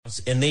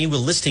and they were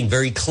listening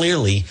very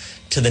clearly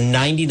to the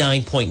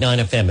 99.9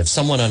 FM. If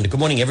someone on good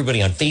morning,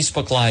 everybody on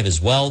Facebook Live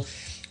as well.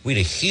 We had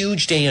a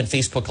huge day on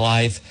Facebook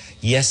Live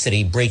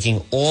yesterday,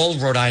 breaking all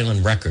Rhode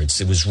Island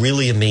records. It was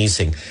really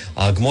amazing.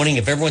 Good morning.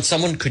 If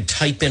someone could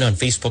type in on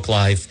Facebook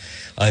Live.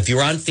 If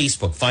you're on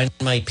Facebook, find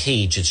my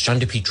page. It's John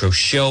DePetro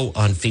Show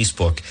on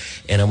Facebook.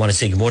 And I want to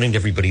say good morning to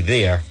everybody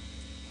there.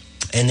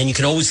 And then you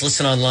can always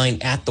listen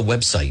online at the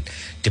website,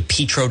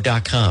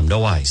 DePetro.com.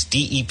 No I's,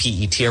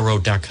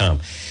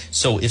 DEPETRO.com.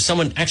 So if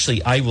someone,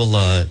 actually, I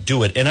will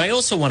do it. And I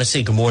also want to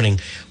say good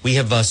morning. We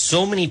have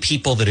so many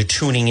people that are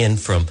tuning in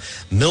from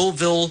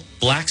Millville,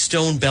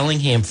 Blackstone,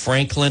 Bellingham,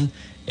 Franklin,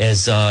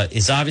 as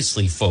is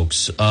obviously,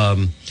 folks.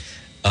 The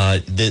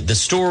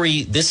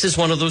story, this is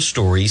one of those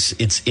stories.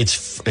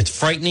 It's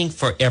frightening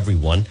for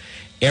everyone.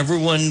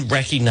 Everyone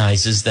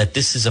recognizes that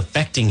this is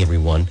affecting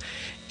everyone.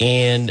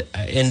 And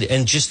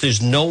just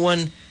there's no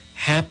one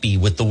happy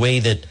with the way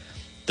that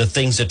the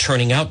things are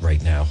turning out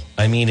right now.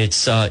 I mean, it's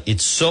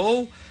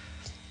so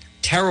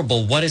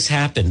terrible what has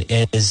happened.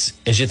 As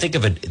you think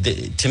of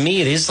it, to me,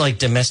 it is like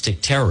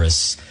domestic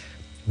terrorists,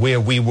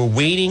 where we were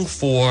waiting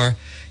for,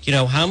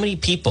 how many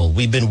people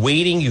we've been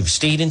waiting. You've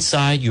stayed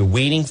inside. You're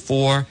waiting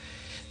for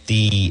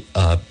the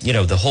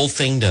whole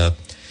thing to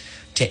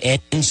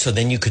end, so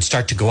then you could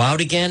start to go out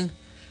again.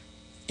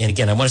 And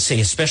again, I want to say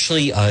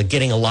especially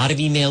getting a lot of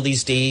email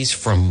these days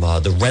from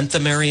the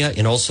Rentham area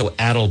and also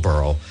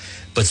Attleboro,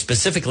 but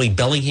specifically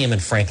Bellingham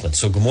and Franklin.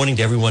 So good morning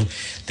to everyone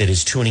that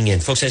is tuning in.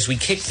 Folks, as we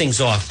kick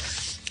things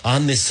off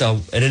on this,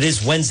 and it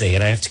is Wednesday,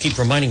 and I have to keep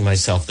reminding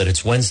myself that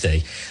it's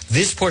Wednesday.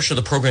 This portion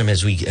of the program,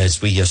 as we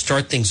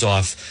start things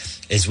off,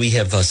 as we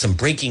have some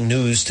breaking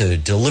news to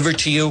deliver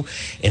to you.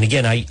 And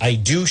again, I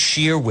do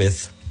share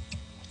with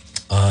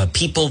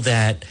people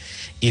that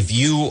if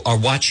you are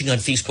watching on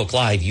Facebook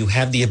Live, you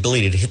have the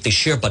ability to hit the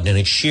share button, and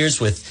it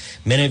shares with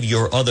many of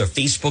your other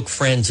Facebook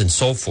friends and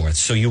so forth.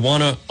 So you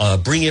want to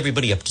bring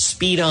everybody up to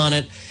speed on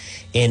it.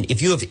 And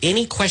if you have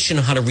any question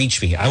on how to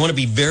reach me, I want to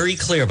be very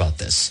clear about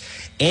this.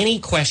 Any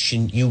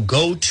question, you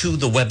go to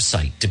the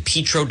website,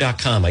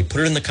 DePetro.com. I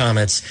put it in the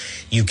comments.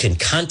 You can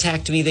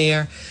contact me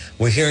there.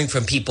 We're hearing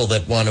from people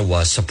that want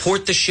to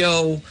support the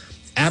show,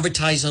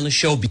 advertise on the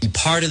show, be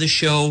part of the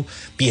show,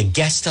 be a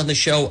guest on the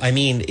show. I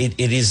mean, it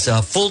is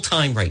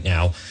full-time right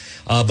now.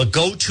 But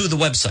go to the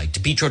website,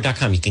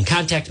 DePetro.com. You can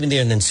contact me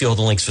there and then see all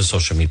the links for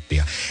social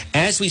media.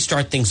 As we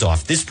start things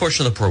off, this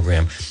portion of the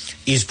program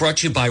is brought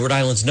to you by Rhode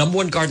Island's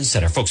 #1 garden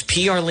center. Folks,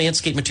 PR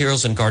Landscape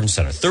Materials and Garden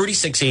Center,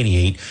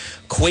 3688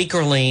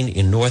 Quaker Lane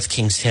in North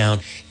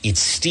Kingstown. It's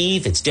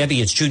Steve, it's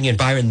Debbie, it's Junior, and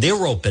Byron.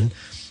 They're open.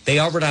 They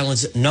are Rhode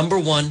Island's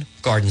 #1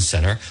 garden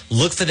center.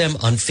 Look for them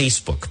on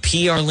Facebook,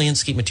 PR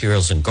Landscape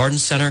Materials and Garden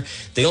Center.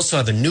 They also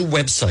have a new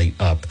website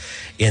up,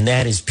 and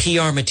that is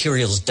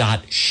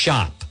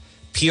prmaterials.shop,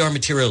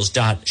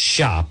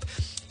 prmaterials.shop.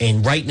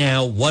 And right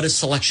now, what a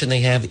selection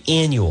they have: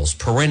 annuals,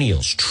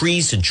 perennials,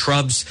 trees and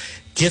shrubs,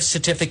 gift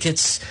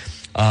certificates.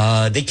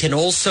 They can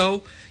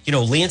also,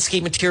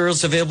 landscape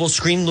materials available,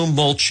 screen loom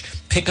mulch,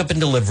 pickup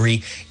and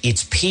delivery.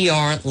 It's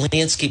PR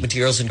Landscape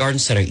Materials and Garden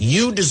Center.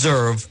 You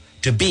deserve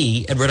to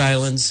be at Rhode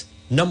Island's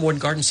 #1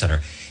 garden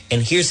center.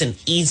 And here's an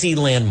easy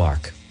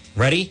landmark.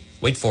 Ready?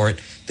 Wait for it.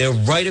 They're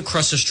right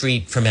across the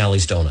street from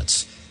Allie's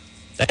Donuts.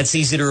 That's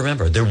easy to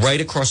remember. They're right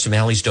across from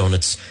Allie's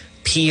Donuts,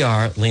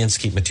 PR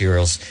Landscape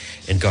Materials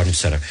and Garden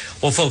Center.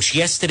 Well, folks,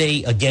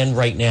 yesterday, again,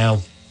 right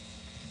now,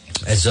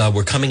 as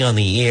we're coming on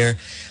the air,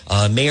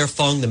 Mayor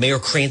Fung, the Mayor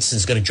Cranston,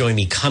 is going to join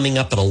me coming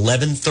up at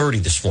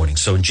 11:30 this morning.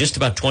 So in just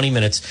about 20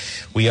 minutes,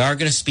 we are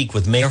going to speak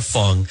with Mayor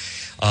Fung.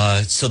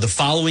 So the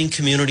following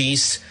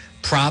communities: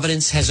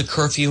 Providence has a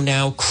curfew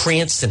now.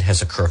 Cranston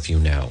has a curfew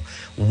now.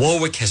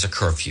 Warwick has a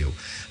curfew.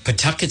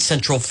 Pawtucket,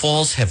 Central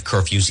Falls have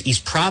curfews.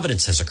 East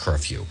Providence has a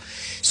curfew.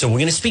 So we're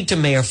going to speak to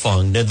Mayor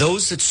Fung. Now,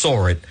 those that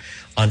saw it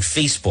on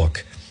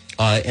Facebook,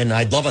 and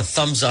I'd love a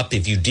thumbs up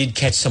if you did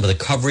catch some of the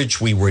coverage.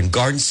 We were in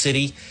Garden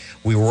City.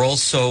 We were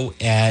also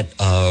at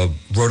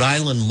Rhode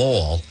Island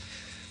Mall.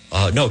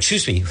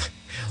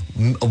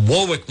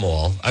 Warwick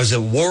Mall. I was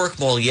at Warwick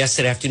Mall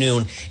yesterday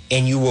afternoon,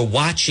 and you were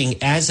watching,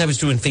 as I was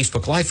doing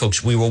Facebook Live,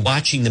 folks, we were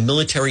watching the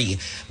military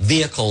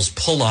vehicles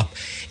pull up.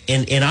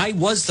 And I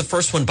was the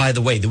first one, by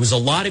the way. There was a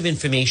lot of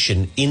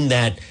information in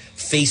that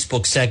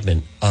Facebook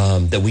segment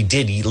that we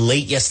did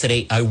late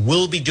yesterday. I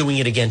will be doing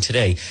it again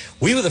today.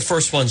 We were the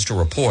first ones to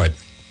report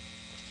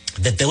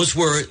that those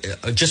were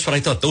just what I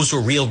thought. Those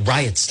were real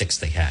riot sticks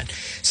they had.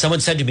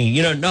 Someone said to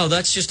me, no,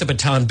 that's just a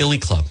Baton Billy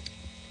Club.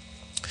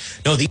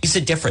 No, these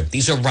are different.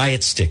 These are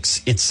riot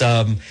sticks. It's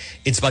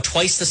about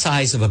twice the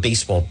size of a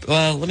baseball.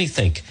 Well, let me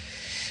think.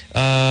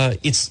 I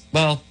don't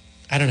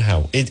know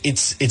how.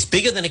 It's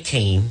bigger than a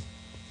cane.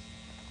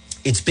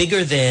 It's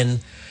bigger than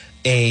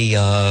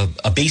a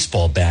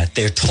baseball bat.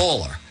 They're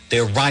taller.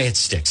 They're riot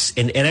sticks.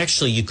 And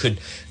actually, you could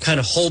kind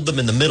of hold them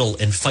in the middle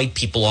and fight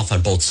people off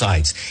on both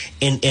sides.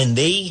 And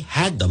they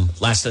had them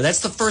last night.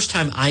 That's the first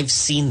time I've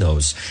seen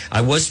those.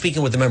 I was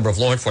speaking with a member of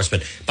law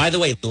enforcement. By the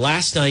way,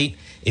 last night,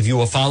 If you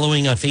were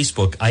following on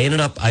Facebook,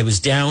 I was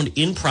down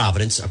in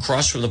Providence,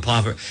 across from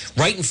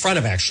right in front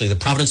of actually the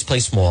Providence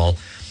Place Mall.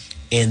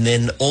 And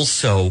then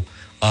also,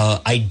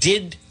 I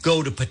did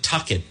go to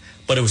Pawtucket,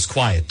 but it was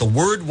quiet. The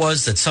word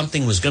was that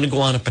something was going to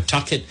go on at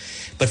Pawtucket.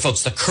 But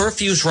folks, the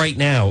curfews right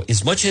now,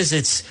 as much as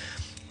it's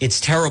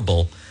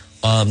terrible,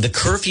 the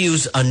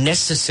curfews are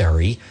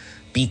necessary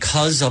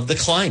because of the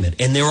climate.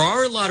 And there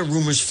are a lot of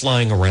rumors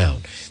flying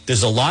around.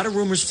 There's a lot of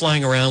rumors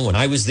flying around. When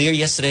I was there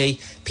yesterday,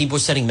 people were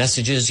sending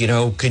messages,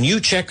 can you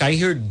check? I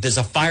heard there's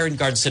a fire in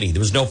Garden City. There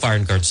was no fire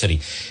in Garden City.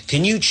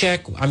 Can you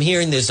check? I'm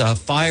hearing there's a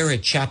fire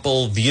at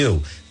Chapel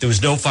View. There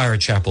was no fire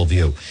at Chapel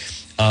View.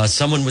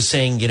 Someone was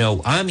saying,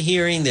 I'm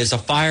hearing there's a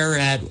fire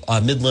at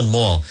Midland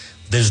Mall.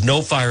 There's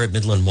no fire at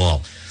Midland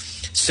Mall.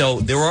 So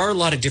there are a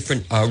lot of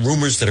different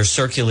rumors that are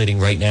circulating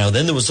right now.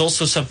 Then there was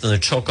also something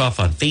that took off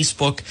on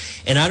Facebook,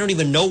 and I don't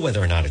even know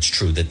whether or not it's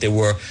true, that there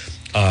were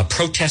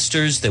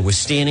protesters that were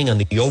standing on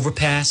the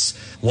overpass,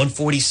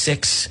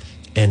 146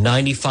 and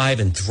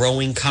 95, and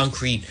throwing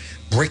concrete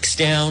bricks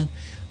down.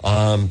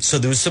 So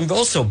there was some,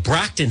 also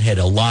Brockton had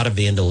a lot of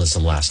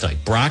vandalism last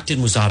night.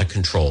 Brockton was out of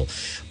control.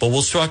 But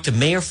we'll talk to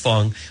Mayor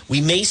Fung.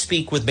 We may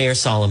speak with Mayor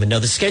Solomon. Now,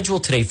 the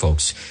schedule today,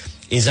 folks,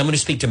 is I'm going to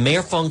speak to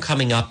Mayor Fung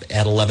coming up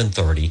at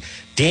 11:30.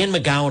 Dan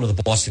McGowan of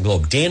the Boston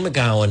Globe. Dan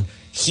McGowan,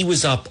 he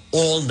was up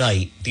all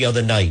night the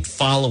other night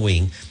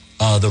following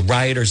the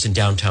rioters in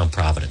downtown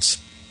Providence.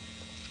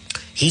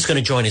 He's going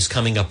to join us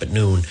coming up at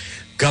noon.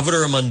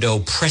 Governor Raimondo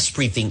press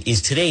briefing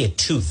is today at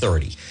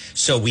 2:30.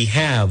 So we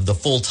have the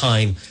full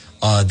time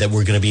that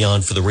we're going to be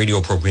on for the radio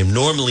program.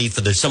 Normally,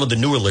 for some of the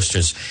newer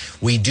listeners,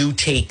 we do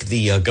take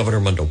the Governor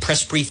Raimondo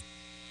press briefing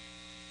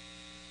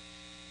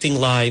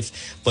live,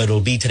 but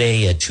it'll be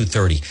today at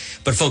 2:30.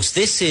 But folks,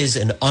 this is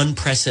an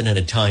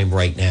unprecedented time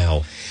right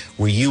now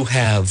where you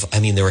have,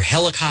 there are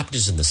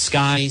helicopters in the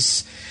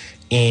skies,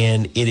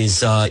 and it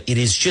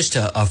is just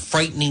a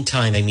frightening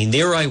time.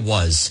 There I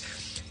was,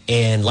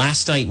 and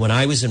last night when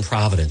I was in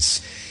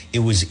Providence, it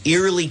was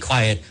eerily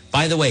quiet.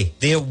 By the way,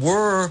 there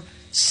were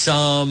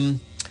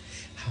some,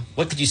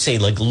 what could you say,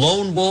 like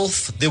lone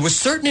wolf? There were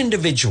certain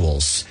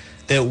individuals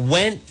that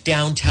went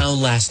downtown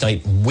last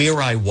night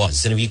where I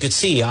was. And if you could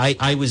see,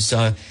 I was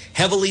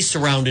heavily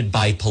surrounded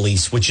by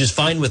police, which is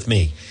fine with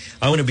me.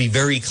 I want to be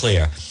very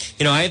clear.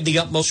 I have the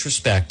utmost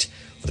respect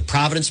for the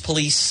Providence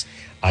Police.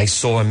 I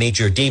saw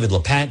Major David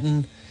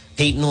Payton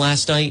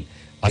last night.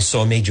 I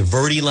saw Major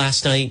Verdi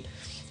last night.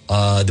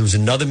 There was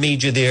another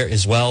major there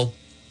as well.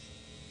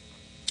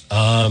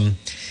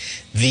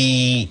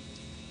 The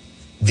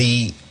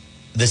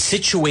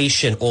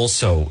situation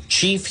also,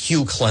 Chief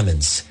Hugh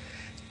Clemens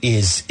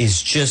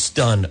is just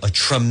done a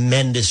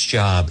tremendous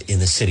job in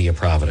the city of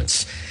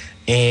Providence.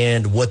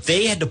 And what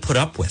they had to put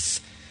up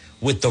with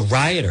the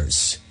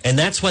rioters, and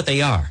that's what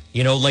they are,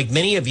 like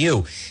many of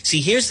you.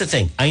 See, here's the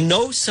thing. I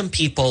know some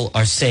people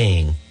are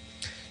saying,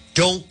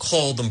 don't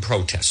call them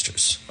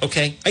protesters.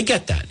 Okay, I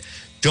get that.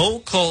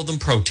 Don't call them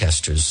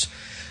protesters.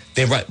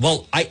 They're right.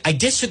 Well, I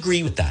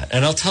disagree with that,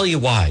 and I'll tell you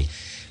why.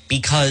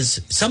 Because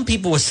some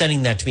people were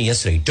sending that to me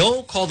yesterday.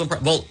 Don't call them.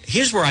 Well,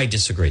 here's where I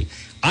disagree.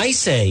 I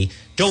say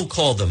don't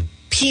call them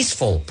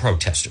peaceful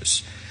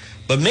protesters.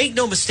 But make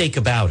no mistake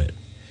about it.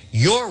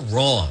 You're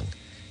wrong.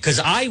 Because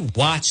I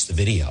watched the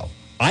video.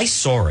 I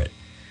saw it.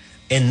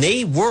 And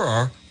they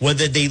were,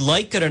 whether they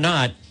like it or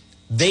not,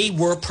 they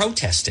were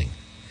protesting.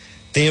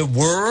 There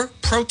were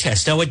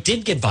protests. Now, it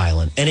did get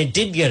violent and it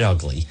did get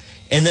ugly.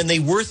 And then they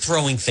were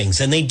throwing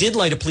things. And they did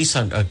light a police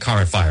car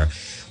on fire.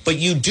 But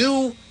you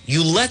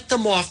let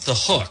them off the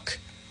hook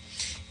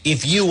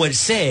if you would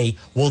say,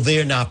 well,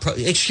 they're not,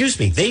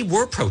 they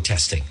were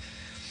protesting.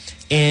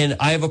 And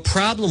I have a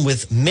problem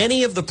with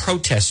many of the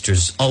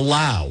protesters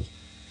allow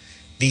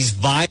these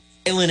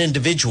violent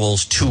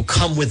individuals to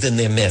come within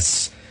their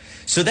midst.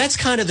 So that's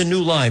kind of the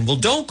new line. Well,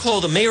 don't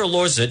call them, Mayor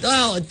Law said,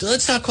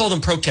 let's not call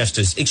them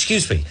protesters.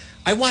 Excuse me.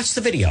 I watched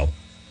the video,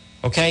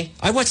 okay?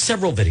 I watched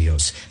several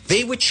videos.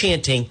 They were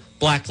chanting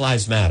Black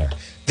Lives Matter.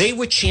 They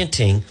were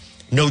chanting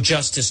no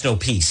justice, no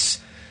peace.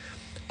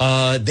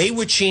 They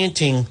were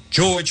chanting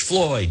George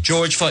Floyd.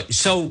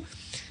 So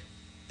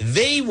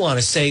they want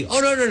to say, oh,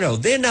 no,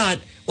 they're not.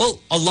 Well,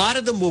 a lot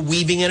of them were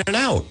weaving in and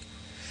out.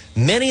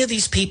 Many of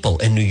these people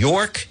in New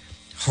York,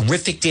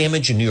 horrific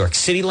damage in New York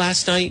City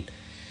last night.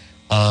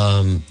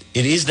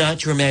 It is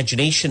not your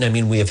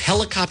imagination. We have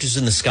helicopters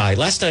in the sky.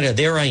 Last night,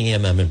 there I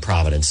am. I'm in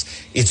Providence.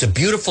 It's a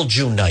beautiful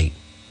June night.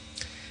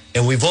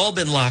 And we've all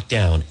been locked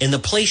down. And the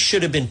place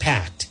should have been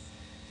packed.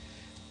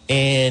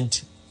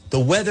 And the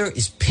weather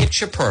is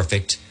picture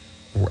perfect.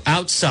 We're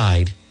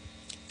outside,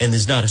 and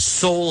there's not a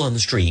soul on the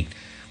street.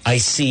 I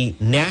see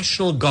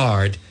National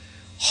Guard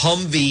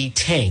Humvee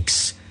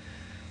tanks,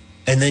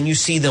 and then you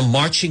see them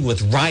marching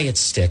with riot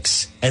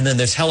sticks, and then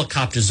there's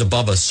helicopters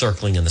above us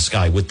circling in the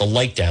sky with the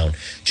light down,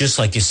 just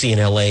like you see in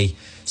L.A.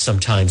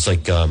 sometimes,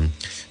 like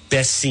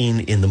best seen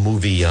in the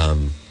movie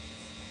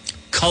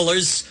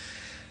Colors,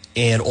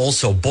 and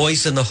also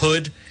Boys in the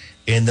Hood.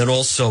 And then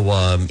also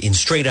in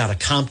Straight Outta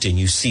Compton,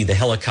 you see the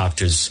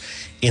helicopters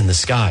in the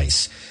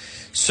skies.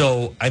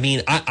 So, I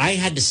mean, I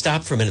had to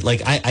stop for a minute.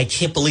 Like, I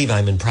can't believe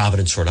I'm in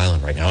Providence, Rhode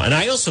Island right now. And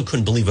I also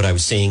couldn't believe what I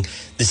was seeing.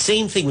 The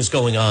same thing was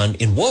going on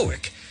in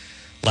Warwick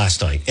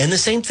last night. And the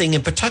same thing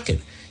in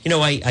Pawtucket. You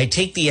know, I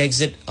take the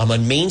exit. I'm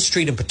on Main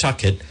Street in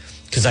Pawtucket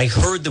because I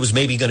heard there was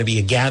maybe going to be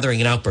a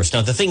gathering and outburst.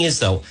 Now, the thing is,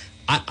 though,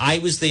 I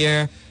was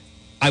there.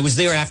 I was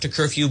there after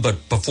curfew,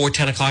 but before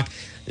 10 o'clock.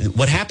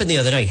 What happened the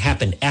other night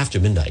happened after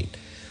midnight.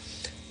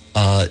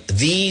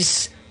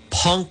 These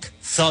punk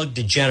thug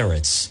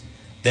degenerates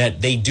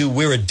that they do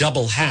wear a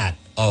double hat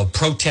of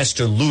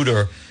protester,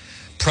 looter,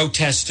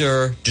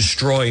 protester,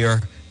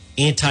 destroyer,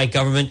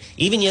 anti-government.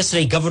 Even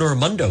yesterday, Governor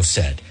Raimondo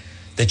said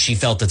that she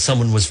felt that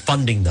someone was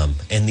funding them,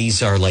 and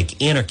these are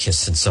like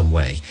anarchists in some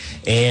way.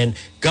 And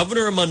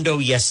Governor Raimondo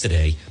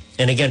yesterday,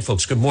 and again,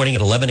 folks, good morning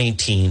at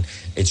 11:18.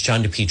 It's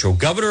John DePietro.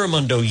 Governor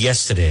Raimondo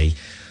yesterday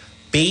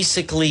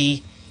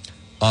basically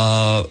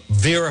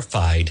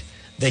verified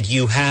that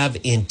you have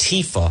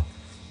Antifa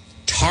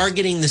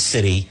targeting the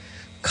city,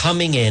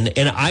 coming in,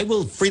 and I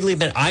will freely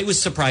admit I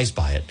was surprised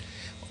by it.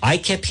 I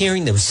kept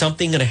hearing there was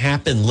something going to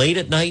happen late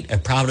at night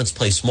at Providence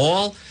Place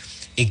Mall.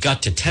 It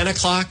got to 10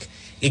 o'clock.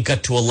 It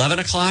got to 11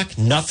 o'clock.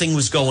 Nothing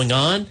was going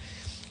on.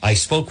 I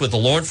spoke with a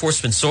law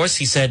enforcement source.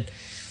 He said,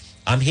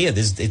 I'm here.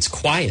 It's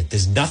quiet.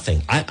 There's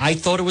nothing. I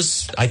thought it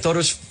was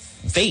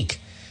fake.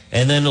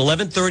 And then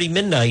 11:30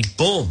 midnight,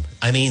 boom.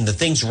 I mean, the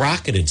things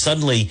rocketed.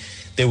 Suddenly,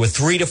 there were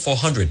 300 to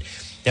 400.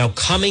 Now,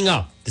 coming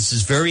up, this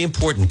is very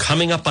important.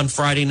 Coming up on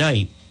Friday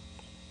night,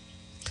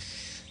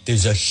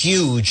 there's a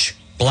huge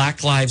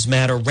Black Lives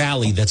Matter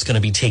rally that's going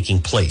to be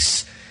taking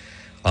place.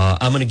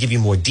 I'm going to give you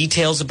more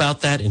details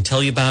about that and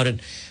tell you about it.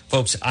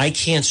 Folks, I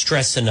can't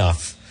stress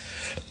enough,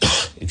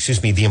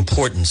 the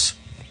importance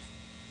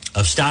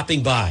of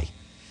stopping by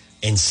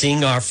and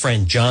seeing our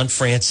friend John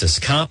Francis,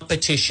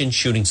 Competition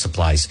Shooting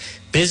Supplies.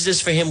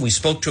 Business for him, we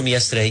spoke to him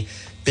yesterday.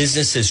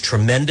 Business is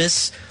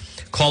tremendous.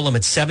 Call him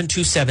at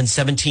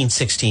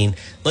 727-1716.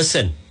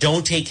 Listen,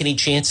 don't take any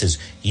chances.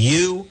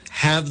 You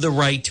have the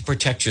right to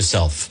protect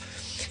yourself.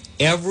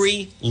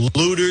 Every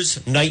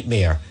looter's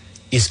nightmare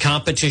is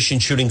Competition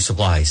Shooting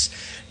Supplies.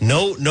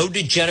 No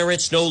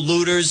degenerates, no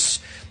looters,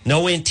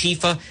 no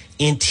Antifa.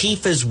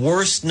 Antifa's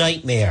worst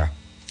nightmare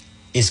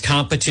is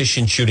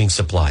Competition Shooting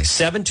Supplies.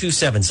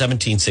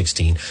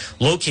 727-1716.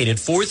 Located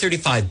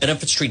 435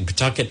 Benefit Street in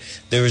Pawtucket.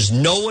 There is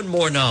no one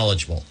more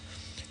knowledgeable.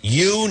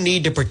 You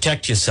need to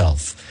protect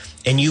yourself.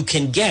 And you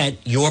can get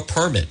your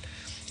permit.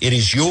 It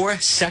is your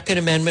Second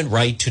Amendment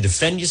right to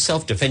defend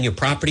yourself, defend your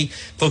property.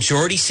 Folks, you're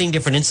already seeing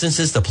different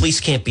instances. The police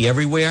can't be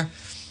everywhere.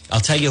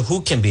 I'll tell you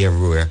who can be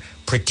everywhere.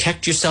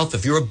 Protect yourself.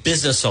 If you're a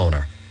business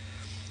owner,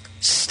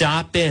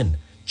 stop in.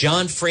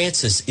 John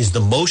Francis is the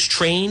most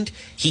trained.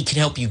 He can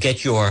help you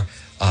get your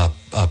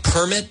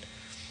permit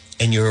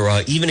and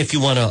your even if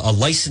you want a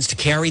license to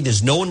carry.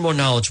 There's no one more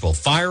knowledgeable.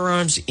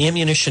 Firearms,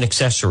 ammunition,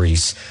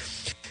 accessories.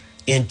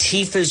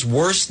 Antifa's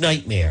worst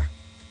nightmare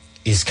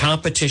is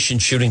Competition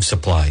Shooting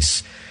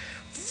Supplies.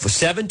 For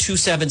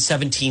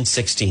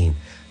 727-1716.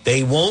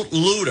 They won't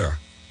looter.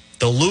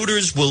 The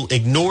looters will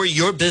ignore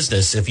your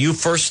business if you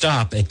first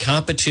stop at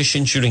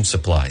Competition Shooting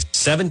Supplies.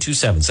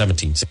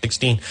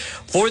 727-1716.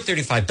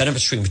 435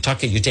 Benefit Street in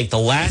Pawtucket. You take the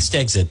last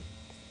exit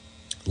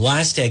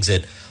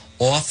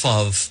off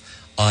of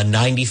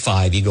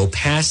 95. You go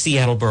past the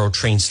Attleboro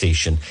train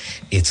station.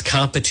 It's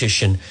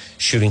Competition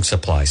Shooting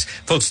Supplies.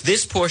 Folks,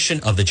 this portion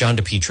of the John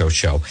DePietro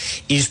Show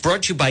is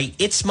brought to you by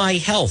It's My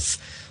Health.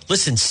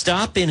 Listen,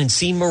 stop in and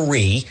see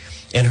Marie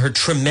and her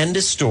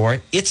tremendous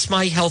store, It's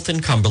My Health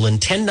in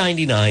Cumberland,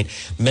 1099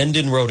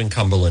 Mendon Road in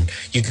Cumberland.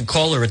 You can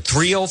call her at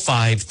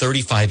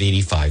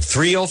 305-3585.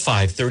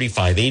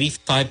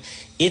 305-3585.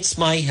 It's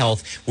My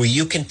Health, where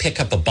you can pick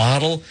up a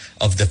bottle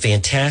of the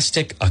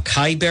fantastic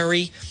acai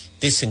berry,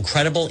 this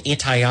incredible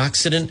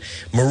antioxidant.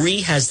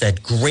 Marie has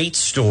that great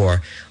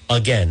store.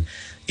 Again,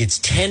 it's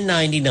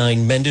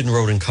 1099 Mendon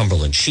Road in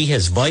Cumberland. She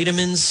has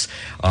vitamins,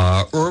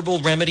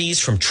 herbal remedies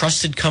from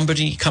trusted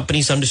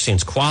companies,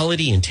 understands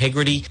quality,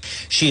 integrity.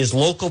 She has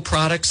local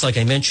products, like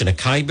I mentioned,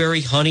 acai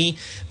berry, honey,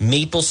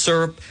 maple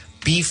syrup,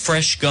 beef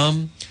fresh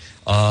gum,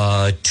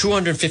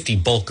 250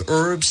 bulk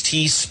herbs,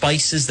 teas,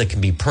 spices that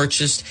can be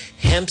purchased,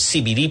 hemp,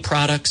 CBD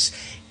products.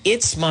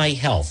 It's My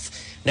Health.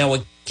 Now,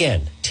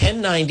 again,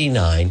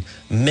 1099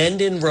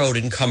 Mendon Road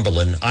in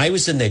Cumberland. I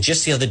was in there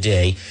just the other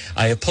day.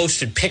 I have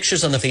posted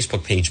pictures on the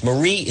Facebook page.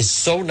 Marie is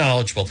so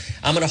knowledgeable.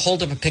 I'm going to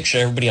hold up a picture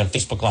of everybody on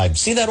Facebook Live.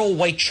 See that old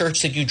white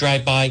church that you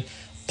drive by?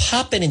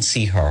 Pop in and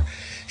see her.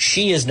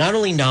 She is not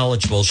only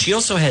knowledgeable, she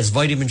also has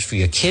vitamins for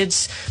your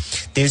kids.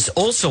 There's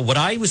also, what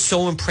I was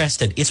so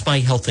impressed at It's My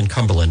Health in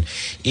Cumberland,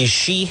 is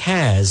she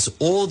has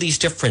all these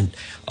different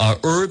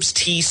herbs,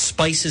 teas,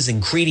 spices,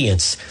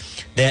 ingredients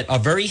that are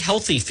very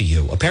healthy for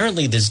you.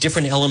 Apparently, there's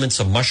different elements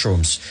of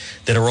mushrooms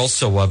that are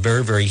also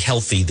very, very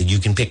healthy that you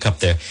can pick up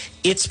there.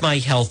 It's My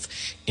Health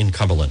in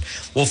Cumberland.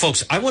 Well,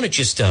 folks, I want to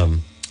just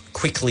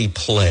quickly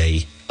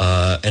play.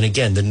 And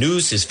again, the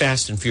news is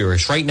fast and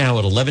furious. Right now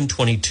at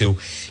 11:22,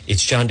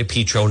 it's John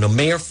DePietro. Now,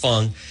 Mayor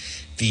Fung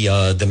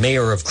the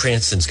mayor of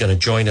Cranston is going to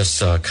join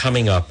us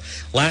coming up.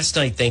 Last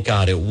night, thank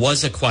God, it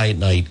was a quiet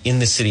night in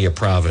the city of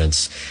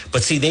Providence.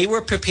 But see, they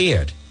were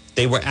prepared.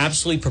 They were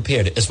absolutely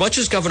prepared. As much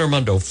as Governor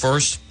Raimondo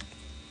first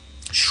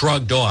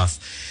shrugged off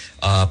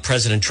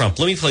President Trump.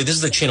 Let me play. This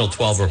is the Channel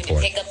 12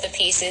 report. Pick up the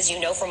pieces,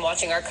 you know, from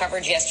watching our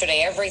coverage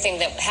yesterday, everything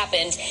that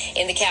happened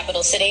in the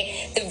capital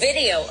city, the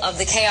video of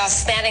the chaos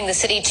spanning the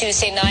city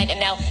Tuesday night, and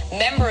now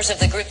members of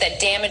the group that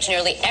damaged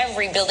nearly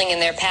every building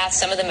in their path,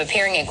 some of them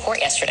appearing in court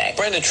yesterday.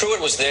 Brandon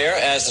Truitt was there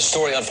as the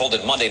story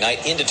unfolded Monday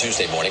night into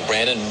Tuesday morning.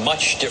 Brandon,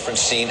 much different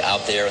scene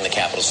out there in the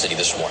capital city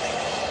this morning.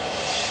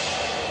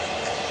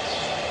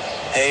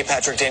 Hey,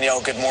 Patrick, Danielle,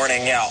 good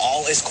morning. Yeah,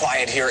 all is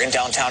quiet here in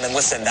downtown. And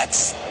listen,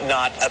 that's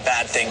not a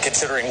bad thing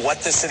considering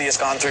what the city has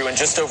gone through in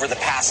just over the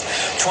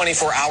past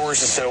 24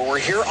 hours or so. We're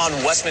here on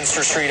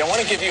Westminster Street. I want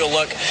to give you a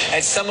look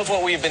at some of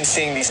what we've been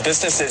seeing. These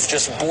businesses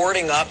just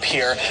boarding up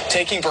here,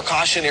 taking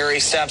precautionary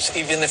steps,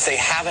 even if they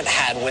haven't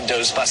had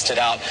windows busted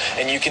out.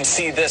 And you can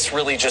see this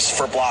really just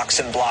for blocks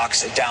and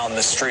blocks down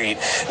the street.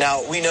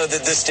 Now, we know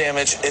that this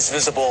damage is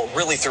visible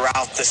really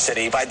throughout the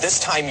city. By this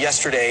time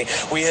yesterday,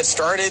 we had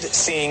started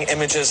seeing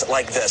images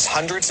like this.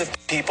 Hundreds of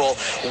people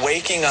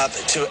waking up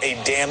to a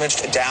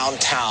damaged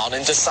downtown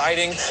and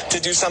deciding to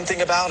do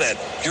something about it.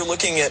 You're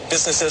looking at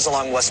businesses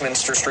along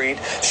Westminster Street,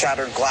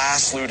 shattered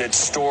glass, looted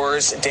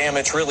stores,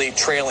 damage really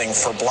trailing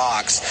for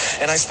blocks.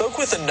 And I spoke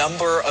with a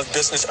number of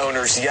business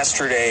owners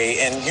yesterday,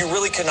 and you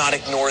really cannot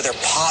ignore their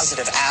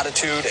positive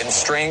attitude and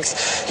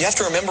strength. You have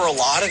to remember a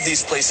lot of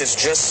these places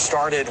just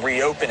started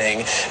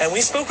reopening, and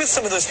we spoke with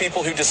some of those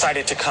people who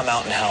decided to come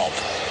out and help.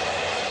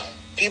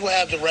 People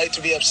have the right to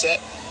be upset.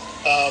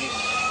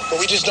 But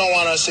we just don't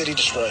want our city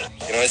destroyed.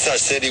 You know, it's our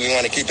city. We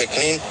want to keep it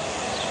clean.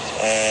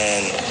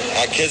 And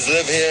our kids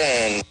live here.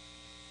 And,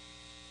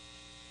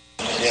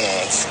 you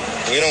know,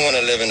 we don't want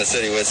to live in a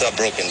city where it's all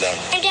broken down.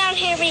 I'm down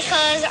here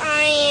because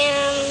I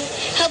am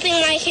helping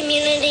my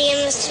community, and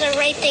it's the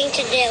right thing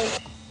to do.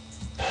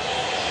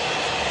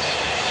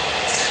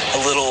 A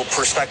little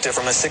perspective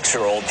from a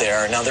 6-year-old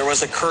there. Now, there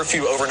was a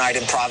curfew overnight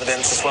in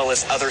Providence as well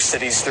as other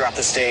cities throughout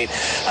the state.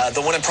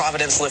 The one in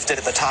Providence lifted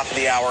at the top of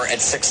the hour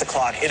at 6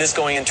 o'clock. It is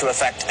going into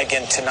effect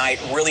again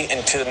tonight, really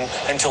until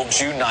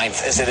June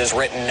 9th, as it is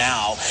written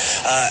now.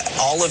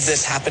 All of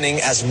this happening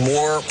as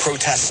more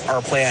protests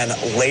are planned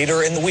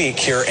later in the week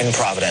here in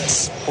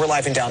Providence. We're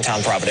live in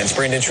downtown Providence.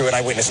 Brandon Truitt,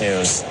 Eyewitness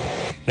News.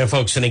 Now,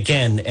 folks, and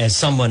again, as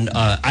someone,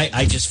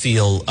 I just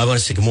feel, I want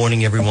to say good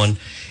morning, everyone.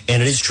 And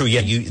it is true,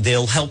 yeah,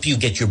 they'll help you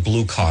get your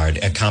blue card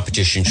at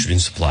Competition Shooting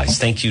Supplies.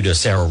 Thank you to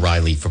Sarah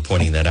Riley for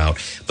pointing that out.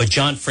 But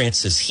John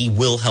Francis, he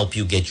will help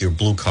you get your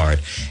blue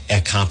card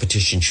at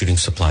Competition Shooting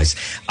Supplies.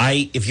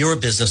 If you're a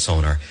business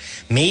owner,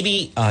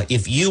 maybe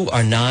if you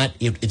are not,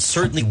 it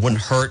certainly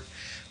wouldn't hurt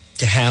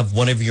to have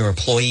one of your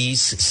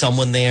employees,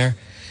 someone there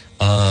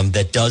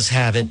that does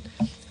have it.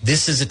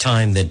 This is a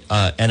time that,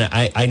 and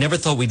I never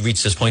thought we'd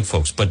reach this point,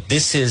 folks, but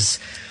this is,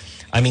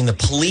 I mean, the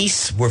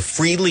police were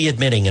freely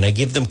admitting, and I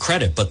give them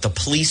credit, but the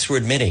police were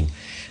admitting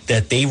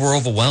that they were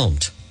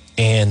overwhelmed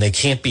and they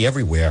can't be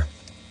everywhere.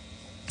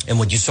 And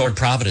what you saw in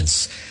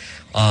Providence,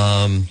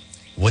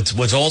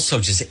 what's also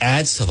just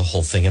adds to the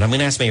whole thing, and I'm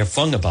going to ask Mayor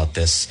Fung about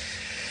this,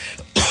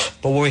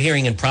 but what we're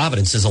hearing in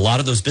Providence is a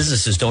lot of those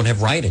businesses don't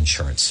have riot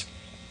insurance.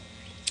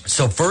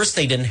 So first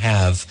they didn't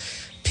have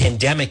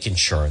pandemic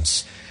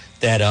insurance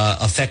that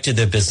affected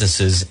their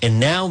businesses, and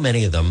now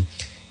many of them,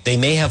 they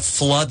may have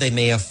flood, they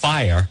may have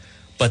fire,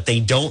 but they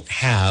don't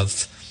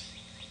have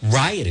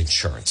riot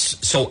insurance.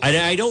 So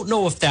I don't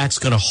know if that's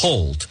going to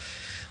hold,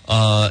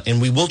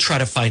 and we will try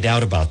to find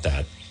out about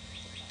that.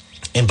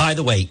 And by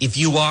the way, if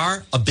you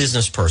are a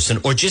business person,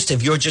 or just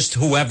if you're just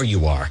whoever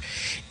you are,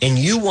 and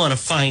you want to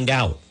find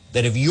out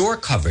that if you're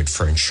covered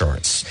for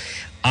insurance,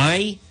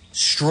 I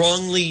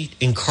strongly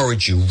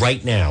encourage you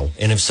right now,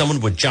 and if someone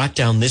would jot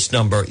down this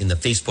number in the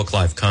Facebook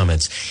Live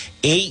comments,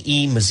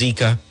 A.E.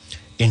 Mazika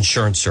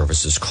Insurance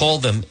Services. Call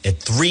them at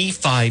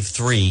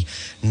 353-9300.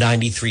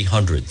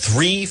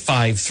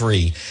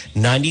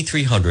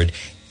 353-9300.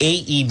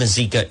 A.E.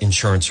 Mazika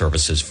Insurance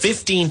Services.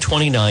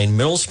 1529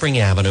 Middle Spring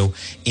Avenue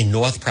in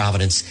North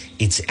Providence.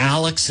 It's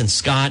Alex and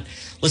Scott.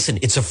 Listen,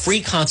 it's a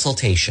free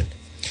consultation.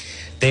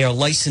 They are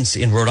licensed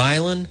in Rhode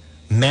Island,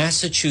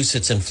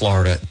 Massachusetts, and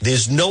Florida.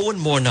 There's no one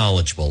more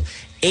knowledgeable.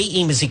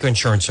 A.E. Mazika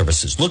Insurance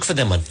Services. Look for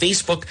them on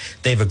Facebook.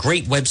 They have a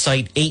great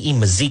website,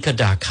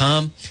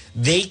 aemazika.com.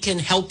 They can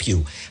help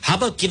you. How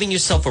about giving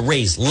yourself a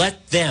raise?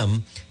 Let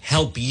them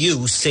help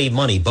you save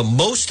money. But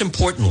most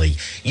importantly,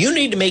 you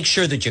need to make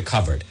sure that you're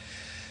covered.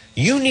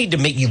 You need to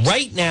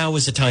right now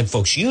is the time,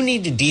 folks. You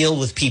need to deal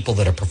with people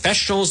that are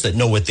professionals, that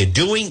know what they're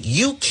doing.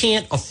 You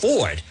can't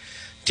afford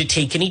to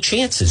take any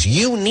chances.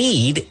 You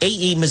need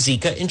A.E.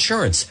 Mazika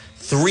Insurance.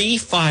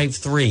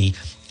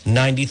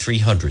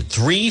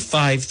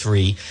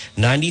 353-9300.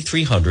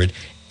 353-9300.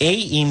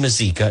 A.E.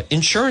 Mazika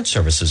Insurance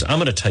Services. I'm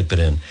going to type it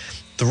in.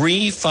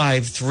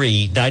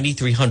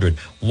 353-9300.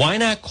 Why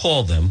not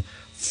call them?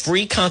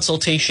 Free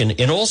consultation.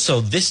 And also,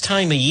 this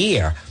time of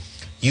year,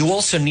 you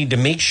also need to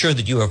make sure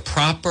that you have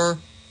proper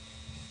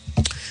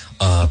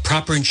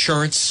proper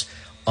insurance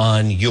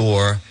on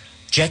your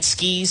jet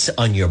skis,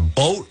 on your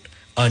boat,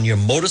 on your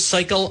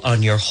motorcycle,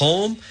 on your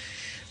home.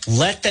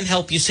 Let them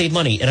help you save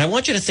money. And I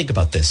want you to think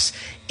about this.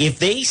 If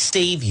they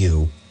save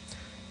you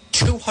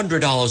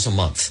 $200 a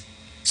month,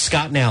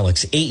 Scott and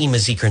Alex, AE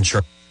Mazika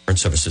Insurance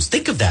Services,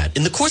 think of that.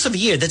 In the course of a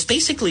year, that's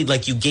basically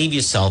like you gave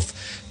yourself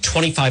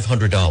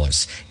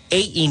 $2,500.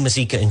 AE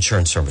Mazika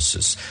Insurance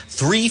Services,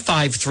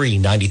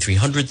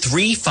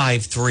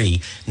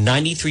 353-9300,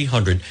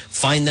 353-9300.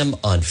 Find them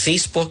on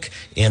Facebook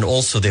and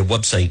also their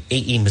website,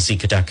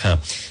 aemazika.com.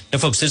 Now,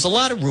 folks, there's a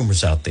lot of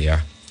rumors out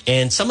there.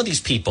 And some of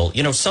these people,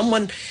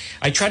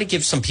 I try to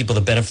give some people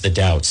the benefit of the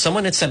doubt.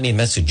 Someone had sent me a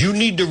message. You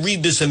need to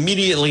read this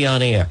immediately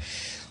on air.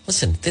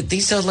 Listen,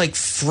 these are like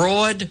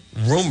fraud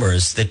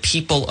rumors that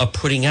people are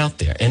putting out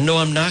there. And no,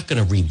 I'm not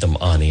going to read them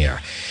on air.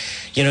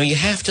 You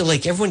have to,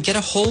 everyone get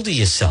a hold of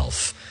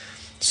yourself.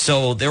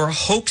 So there are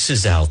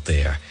hoaxes out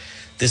there.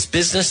 This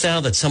business now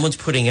that someone's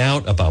putting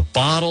out about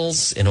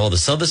bottles and all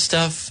this other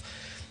stuff,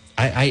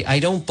 I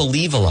don't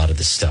believe a lot of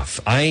this stuff.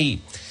 I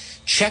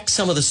check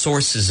some of the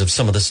sources of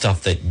some of the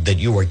stuff that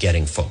you are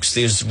getting, folks.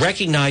 There's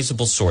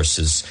recognizable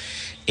sources,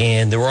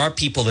 and there are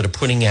people that are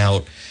putting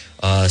out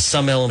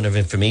some element of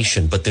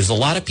information, but there's a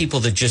lot of people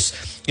that just,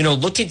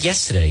 look at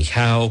yesterday,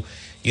 how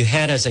you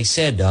had, as I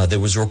said, there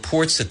was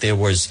reports that there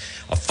was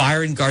a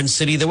fire in Garden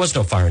City. There was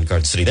no fire in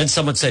Garden City. Then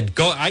someone said,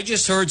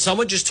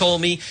 someone just told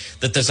me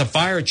that there's a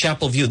fire at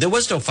Chapel View. There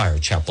was no fire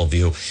at Chapel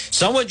View.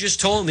 Someone just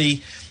told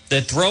me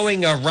that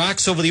throwing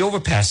rocks over the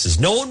overpasses.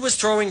 No one was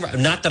throwing,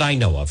 not that I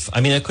know of.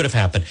 I mean, that could have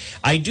happened.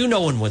 I do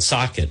know in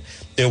Woonsocket,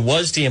 there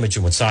was damage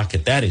in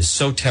Woonsocket. That is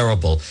so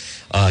terrible.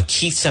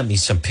 Keith sent me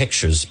some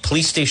pictures.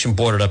 Police station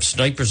boarded up,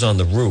 snipers on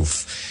the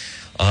roof.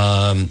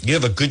 You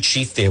have a good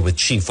chief there with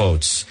Chief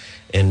Oates.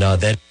 And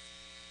that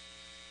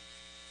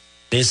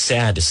is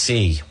sad to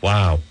see.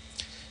 Wow.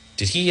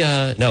 Did he,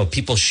 no,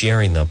 people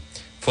sharing them.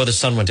 Before the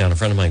sun went down, a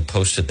friend of mine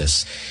posted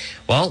this.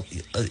 Well,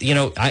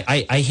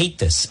 I hate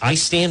this. I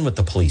stand with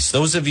the police.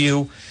 Those of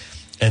you,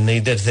 and there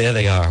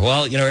they are.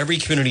 Well, every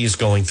community is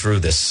going through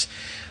this.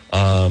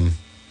 And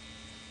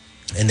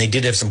they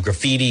did have some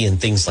graffiti and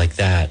things like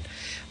that.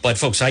 But,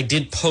 folks, I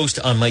did post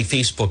on my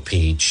Facebook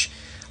page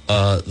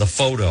the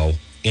photo.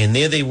 And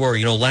there they were.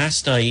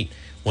 Last night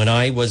when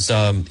I was,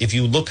 if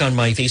you look on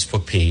my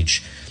Facebook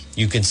page,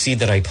 you can see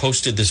that I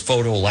posted this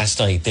photo last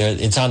night. There,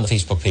 it's on the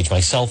Facebook page.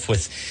 Myself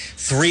with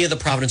 3 of the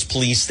Providence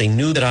police. They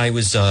knew that I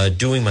was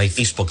doing my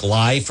Facebook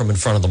Live from in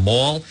front of the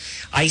mall.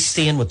 I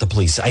stand with the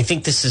police. I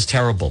think this is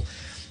terrible.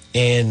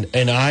 And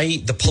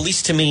the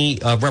police to me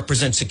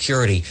represent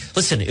security.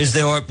 Listen,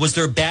 was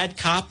there a bad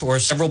cop or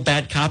several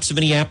bad cops in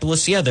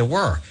Minneapolis? Yeah, there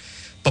were.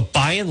 But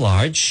by and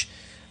large,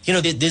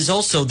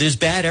 there's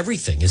bad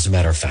everything, as a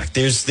matter of fact.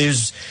 There's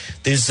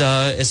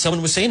as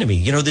someone was saying to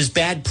me, there's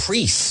bad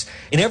priests.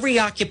 In every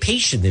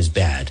occupation, there's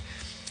bad.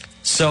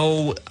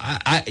 So,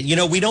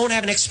 we don't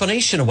have an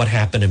explanation of what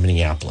happened in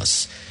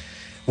Minneapolis.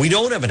 We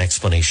don't have an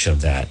explanation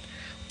of that.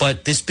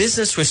 But this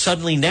business where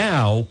suddenly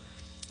now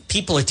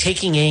people are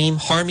taking aim,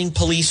 harming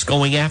police,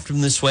 going after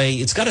them this way,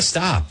 it's got to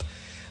stop.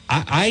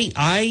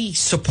 I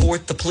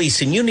support the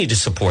police, and you need to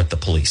support the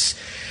police.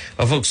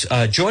 Folks,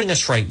 joining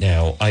us right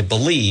now, I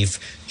believe,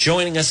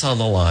 joining us on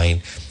the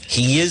line,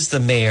 he is the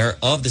mayor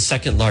of the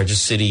second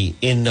largest city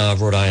in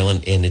Rhode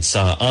Island, and it's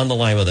on the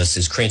line with us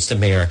is Cranston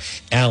Mayor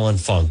Alan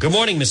Fung. Good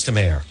morning, Mr.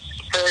 Mayor.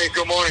 Hey,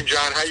 good morning,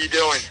 John. How you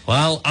doing?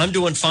 Well, I'm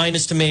doing fine,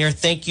 Mr. Mayor.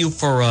 Thank you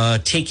for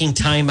taking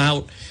time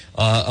out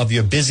of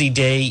your busy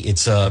day.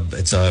 It's a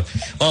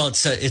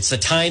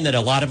time that a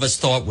lot of us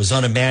thought was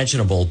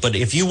unimaginable. But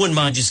if you wouldn't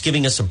mind just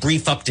giving us a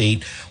brief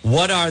update,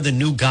 what are the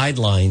new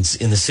guidelines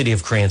in the city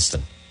of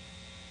Cranston?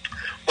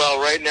 Well,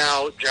 right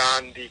now,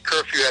 John, the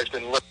curfew has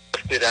been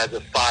lifted as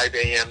of 5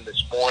 a.m.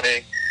 this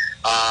morning.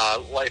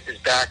 Life is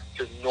back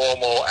to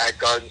normal at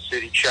Garden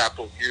City,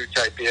 Chapel View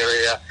type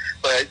area.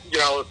 But,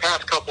 the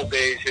past couple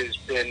days has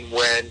been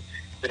when,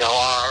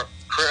 our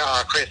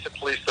Cranston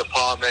Police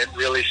Department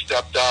really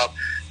stepped up.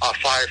 Our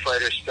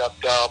firefighters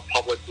stepped up,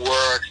 Public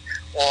Works,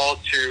 all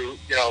to,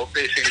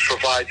 basically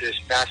provide this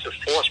massive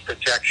force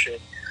protection.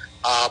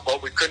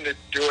 But we couldn't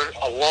do it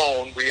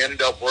alone. We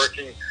ended up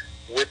working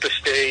with the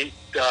state,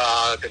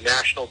 the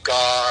National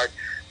Guard,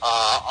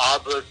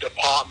 other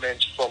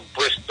departments from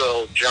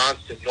Bristol,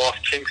 Johnston,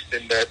 North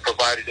Kingston that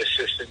provided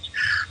assistance.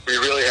 We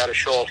really had a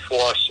show of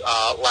force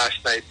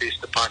last night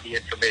based upon the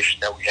information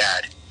that we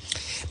had.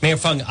 Mayor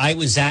Fung, I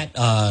was at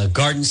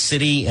Garden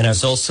City and I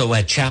was also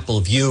at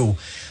Chapel View.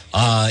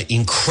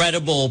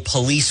 Incredible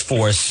police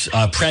force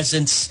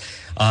presence,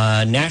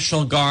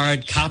 National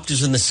Guard,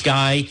 copters in the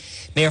sky.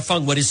 Mayor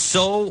Fung, what is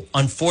so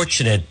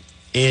unfortunate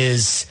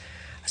is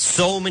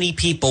so many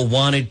people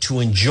wanted to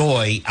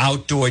enjoy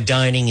outdoor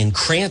dining in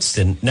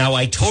Cranston. Now,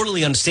 I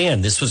totally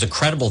understand this was a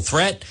credible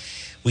threat.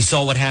 We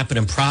saw what happened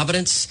in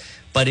Providence,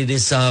 but it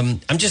is,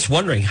 I'm just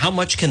wondering, how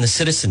much can the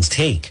citizens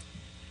take?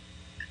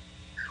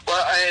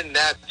 Well, and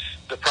that's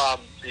the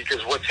problem,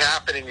 because what's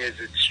happening is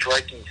it's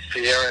striking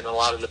fear in a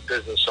lot of the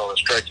business owners,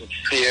 striking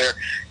fear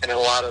in a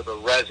lot of the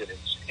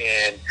residents.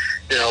 And,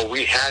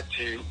 we had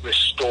to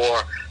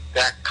restore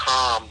that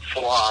calm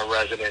for our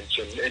residents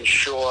and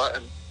ensure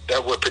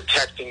that we're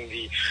protecting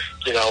the,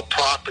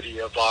 property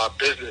of our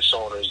business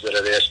owners that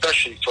are there,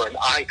 especially for an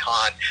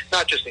icon,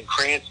 not just in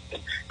Cranston,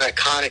 an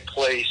iconic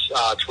place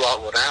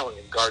throughout Rhode Island,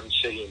 in Garden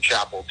City and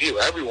Chapel View.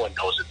 Everyone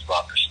knows it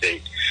throughout the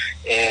state.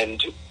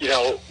 And,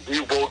 we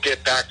will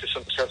get back to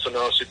some sense of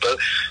normalcy. But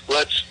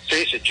let's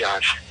face it,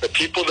 John, the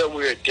people that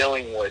we're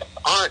dealing with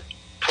aren't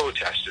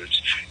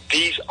protesters.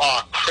 These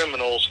are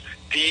criminals.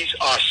 These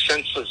are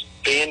senseless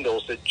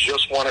vandals that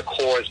just want to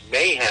cause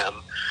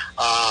mayhem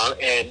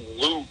and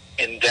loot.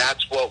 And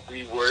that's what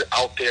we were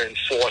out there and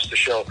forced to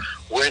show.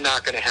 We're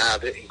not going to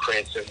have it in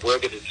Cranston. We're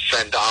going to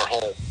defend our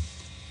home.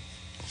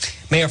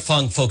 Mayor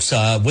Fung, folks,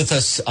 with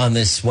us on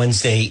this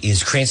Wednesday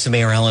is Cranston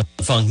Mayor Alan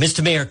Fung.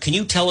 Mr. Mayor, can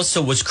you tell us,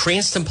 so was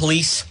Cranston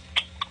Police,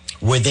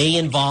 were they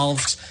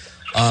involved?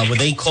 Were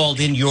they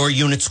called in, your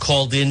units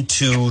called in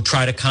to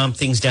try to calm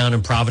things down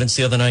in Providence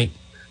the other night?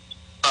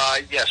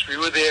 Yes, we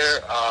were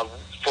there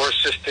for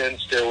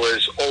assistance. There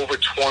was over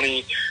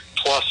 20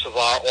 plus of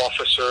our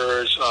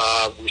officers.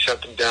 We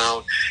sent them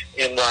down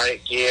in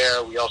riot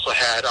gear. We also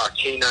had our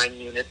K-9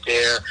 unit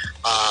there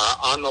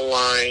on the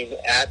line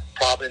at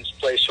Providence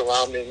Place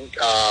surrounding,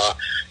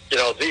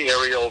 the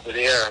area over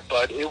there.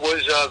 But it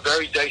was a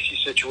very dicey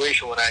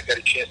situation when I got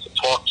a chance to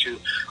talk to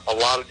a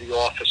lot of the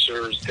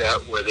officers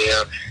that were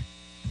there.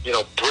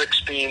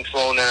 Bricks being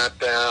thrown at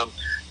them.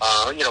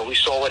 We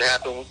saw what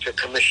happened to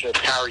Commissioner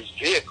Parry's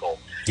vehicle.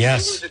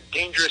 Yes. It was a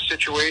dangerous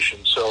situation.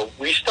 So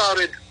we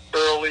started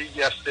early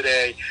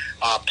yesterday,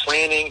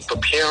 planning,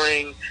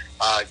 preparing,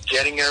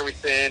 getting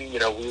everything. We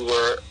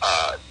were,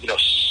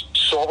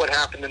 saw what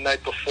happened the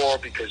night before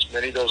because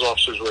many of those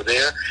officers were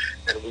there,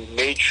 and we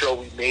made sure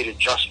we made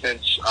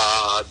adjustments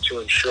to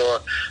ensure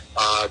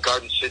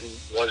Garden City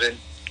wasn't,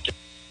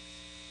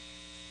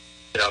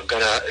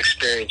 going to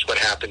experience what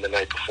happened the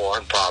night before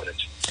in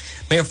Providence.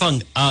 Mayor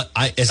Fung,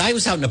 as I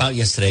was out and about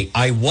yesterday,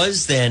 I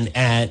was then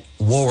at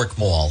Warwick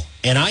Mall,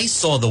 and I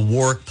saw the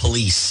Warwick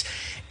Police.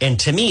 And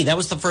to me, that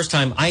was the first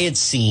time I had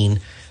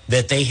seen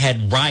that they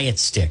had riot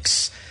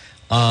sticks.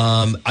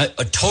 I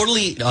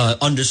totally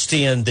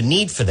understand the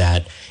need for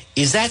that.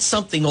 Is that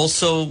something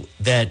also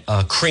that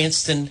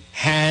Cranston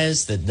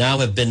has that now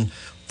have been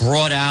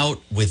brought out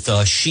with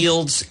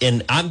shields?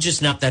 And I'm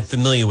just not that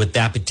familiar with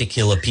that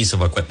particular piece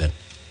of equipment.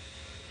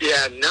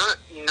 Yeah,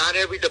 not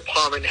every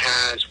department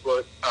has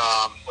what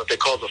they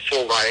call the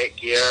full riot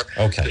gear.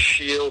 Okay. The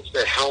shields,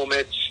 the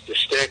helmets, the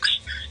sticks.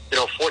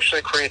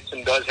 Fortunately,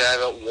 Cranston does have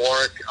it.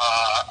 Warwick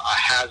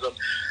has them.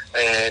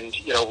 And,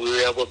 we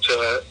were able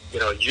to,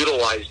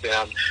 utilize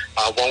them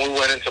when we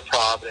went into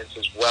Providence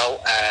as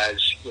well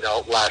as,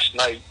 last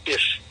night,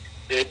 if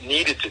it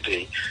needed to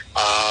be.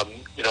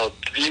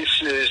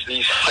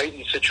 These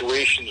heightened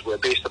situations where,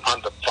 based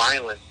upon the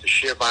violence, the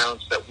sheer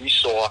violence that we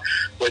saw,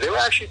 where they were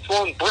actually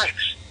throwing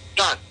bricks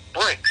at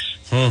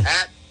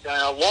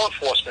law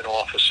enforcement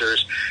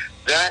officers,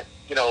 that,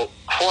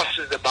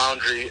 crosses the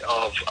boundary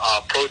of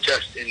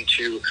protest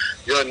into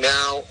you're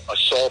now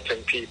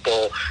assaulting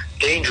people,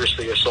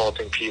 dangerously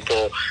assaulting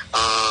people,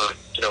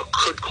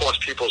 could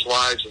cost people's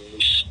lives, and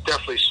we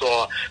definitely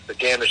saw the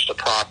damage to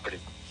property.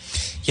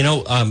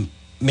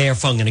 Mayor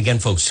Fung, and again,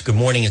 folks, good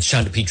morning. It's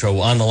John DePietro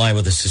on the line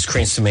with us. Is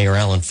Cranston Mayor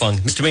Alan Fung.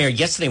 Mr. Mayor,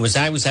 yesterday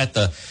I was at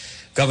the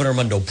Governor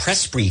Mundo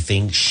press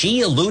briefing.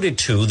 She alluded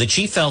to that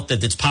she felt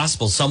that it's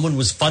possible someone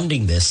was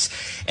funding this,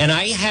 and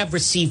I have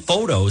received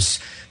photos.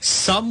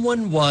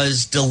 Someone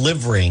was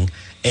delivering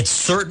at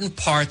certain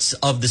parts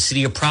of the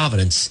city of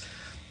Providence.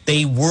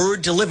 They were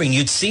delivering.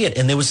 You'd see it,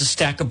 and there was a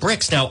stack of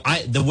bricks. Now,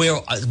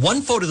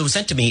 one photo that was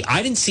sent to me,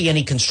 I didn't see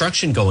any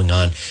construction going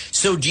on.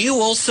 So do you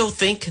also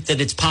think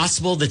that it's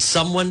possible that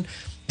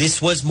this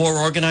was more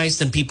organized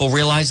than people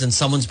realize and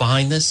someone's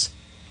behind this?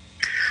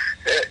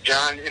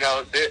 John,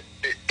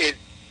 it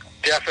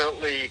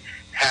definitely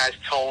has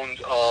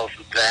tones of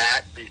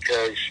that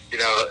because,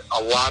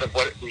 a lot of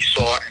what we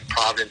saw in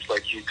Providence,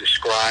 like you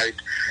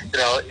described,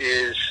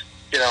 is,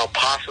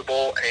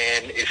 possible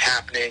and is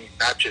happening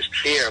not just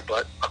here,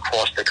 but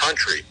across the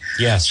country.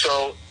 Yes.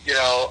 So,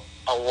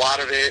 a lot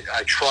of it,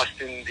 I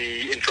trust in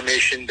the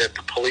information that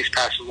the police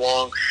pass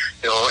along,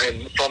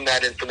 and from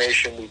that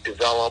information we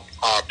develop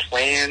our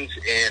plans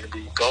and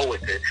we go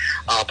with it.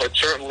 But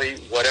certainly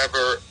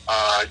whatever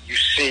you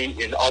see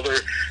in other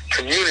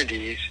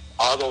communities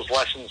are those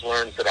lessons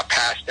learned that are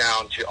passed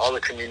down to other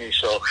communities.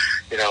 So,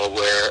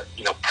 we're,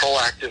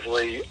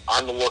 proactively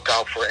on the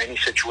lookout for any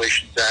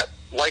situations that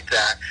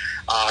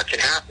can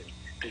happen.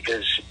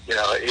 Because,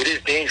 it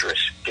is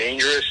dangerous,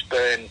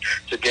 and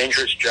it's a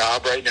dangerous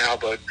job right now,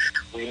 but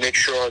we make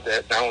sure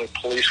that not only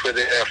police were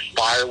there,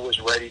 fire was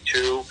ready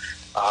too.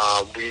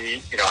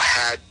 We,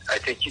 had, I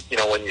think,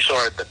 when you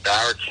saw it, the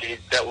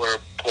barricades that were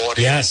brought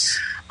in. Yes.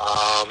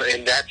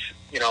 And that's,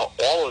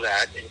 all of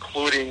that,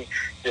 including,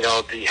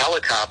 the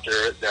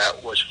helicopter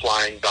that was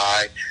flying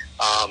by.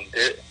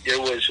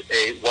 It was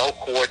a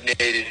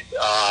well-coordinated,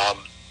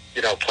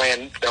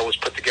 plan that was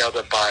put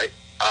together by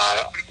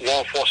law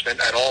enforcement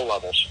at all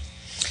levels.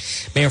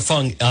 Mayor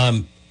Fung,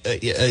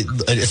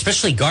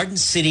 especially Garden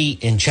City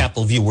and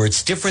Chapel View, where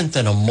it's different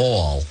than a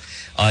mall.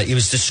 It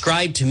was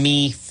described to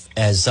me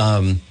as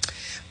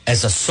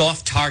a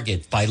soft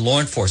target by law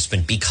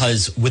enforcement,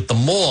 because with the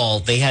mall,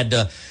 they had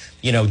to,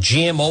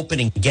 jam open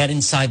and get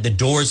inside the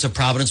doors of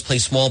Providence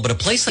Place Mall. But a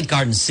place like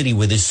Garden City,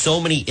 where there's so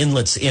many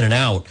inlets in and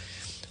out,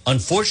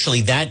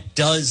 unfortunately, that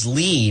does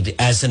lead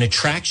as an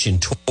attraction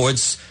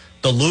towards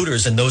the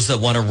looters and those that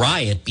want to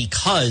riot,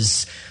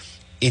 because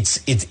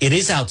it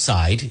is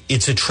outside.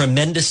 It's a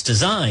tremendous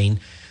design.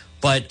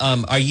 But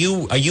are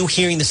you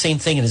hearing the same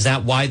thing? And is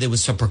that why there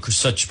was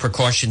such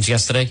precautions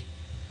yesterday?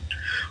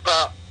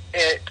 Well,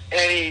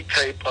 any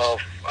type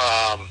of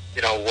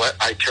what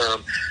I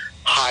term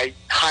high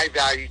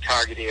value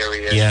target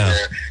areas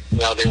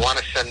where they want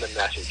to send a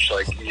message.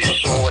 Like you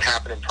saw what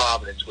happened in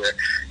Providence, where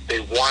they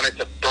wanted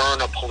to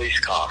burn a police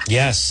car.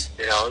 Yes.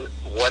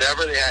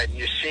 Whatever they had. And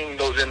you're seeing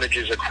those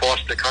images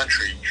across the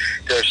country.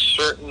 There's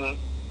certain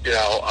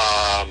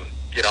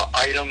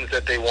items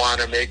that they want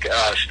to make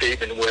a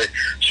statement with,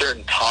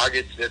 certain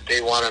targets that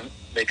they want to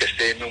make a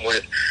statement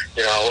with,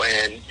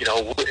 and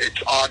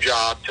it's our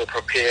job to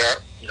prepare,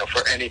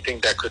 for anything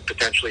that could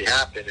potentially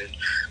happen. And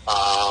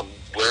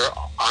we're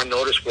on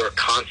notice. We're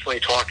constantly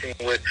talking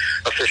with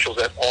officials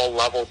at all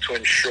levels to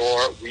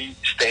ensure we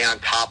stay on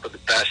top of the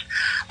best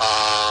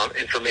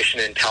information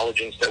and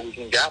intelligence that we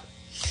can gather.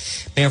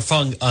 Mayor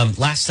Fung,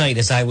 last night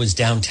as I was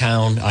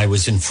downtown, I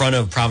was in front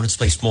of Providence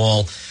Place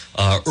Mall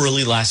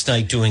early last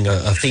night doing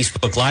a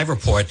Facebook Live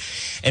report.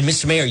 And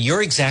Mr. Mayor,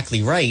 you're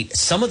exactly right.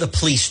 Some of the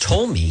police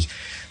told me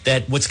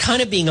that what's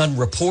kind of being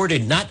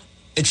underreported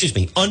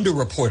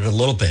a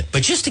little bit.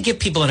 But just to give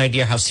people an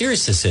idea how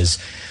serious this is,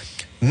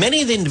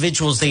 many of the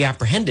individuals they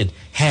apprehended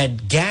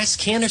had gas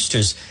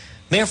canisters.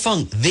 Mayor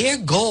Fung, their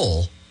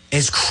goal,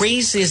 as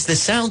crazy as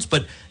this sounds,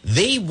 but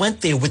they went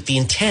there with the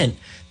intent.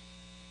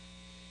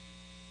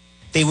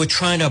 They were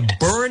trying to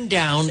burn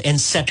down and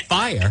set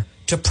fire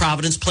to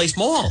Providence Place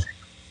Mall.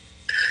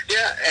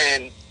 Yeah,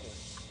 and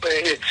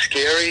it's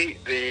scary,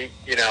 the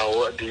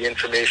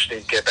information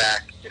you get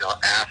back,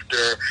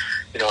 after,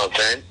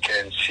 event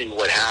and see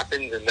what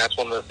happens. And that's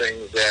one of the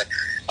things that,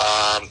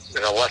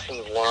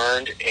 lessons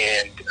learned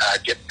and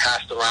get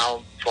passed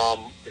around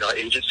from,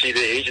 agency to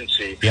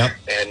agency. Yep.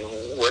 And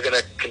we're going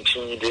to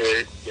continue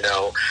to,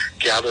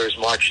 gather as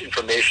much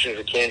information as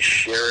we can,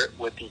 share it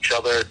with each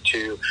other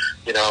to,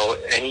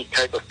 any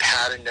type of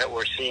pattern that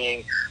we're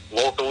seeing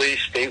locally,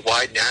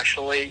 statewide,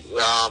 nationally.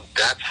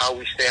 That's how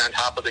we stay on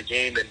top of the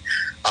game and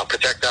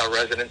protect our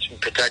residents and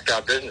protect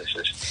our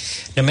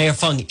businesses. Now, Mayor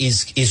Fung,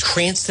 is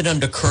Cranston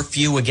under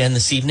curfew again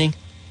this evening?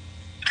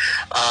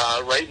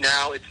 Right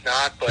now, it's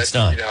not, but it's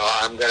not.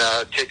 I'm going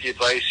to take the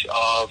advice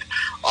of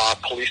our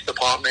police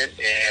department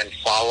and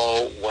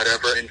follow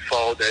whatever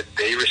info that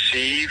they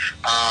receive.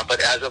 But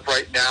as of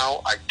right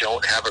now, I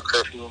don't have a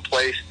curfew in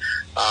place.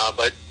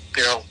 But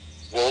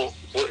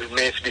it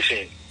remains to be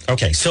seen.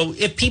 Okay, so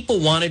if people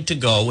wanted to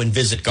go and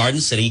visit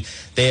Garden City,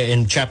 they're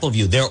in Chapel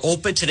View. They're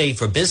open today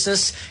for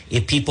business.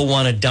 If people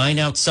want to dine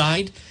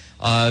outside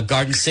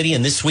Garden City,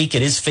 and this week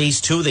it is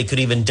phase 2, they could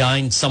even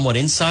dine somewhat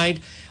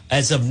inside.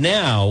 As of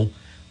now,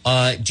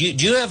 do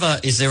you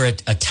have is there a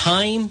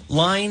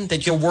timeline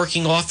that you're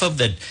working off of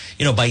that,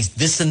 by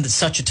this and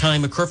such a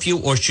time a curfew,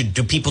 or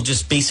do people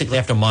just basically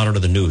have to monitor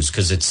the news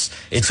because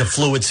it's a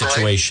fluid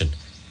situation? Right.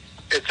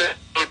 It's a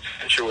fluid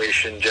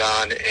situation,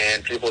 John,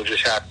 and people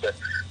just have to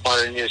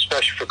monitor news,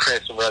 especially for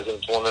Cranston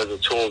residents. One of the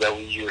tools that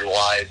we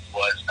utilized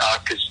was,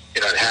 because,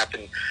 it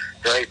happened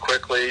very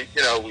quickly,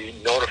 we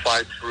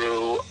notified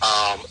through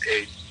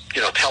a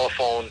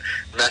telephone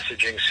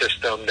messaging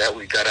system that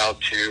we got out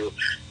to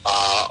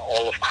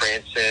all of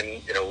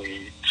Cranston.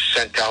 We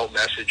sent out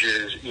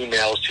messages,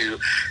 emails to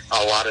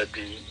a lot of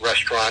the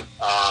restaurant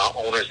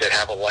owners that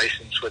have a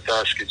license with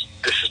us, because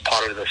this is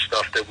part of the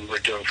stuff that we were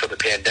doing for the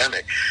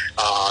pandemic,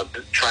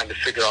 trying to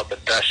figure out the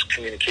best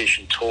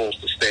communication tools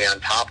to stay on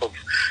top of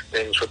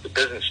things with the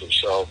businesses.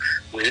 So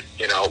we,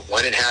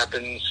 when it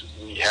happens,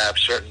 we have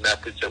certain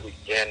methods that we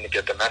can to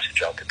get the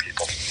message out to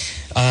people.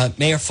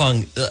 Mayor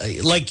Fung,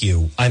 like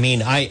you,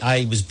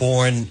 I was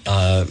born,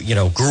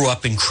 grew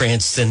up in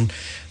Cranston,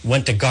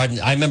 went to Garden.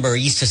 I remember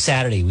Easter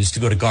Saturday, we used to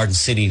go to Garden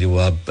City to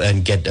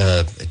and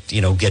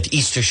get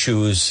Easter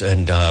shoes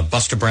and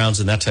Buster Browns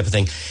and that type of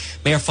thing.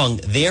 Mayor Fung,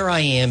 there I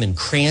am in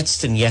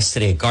Cranston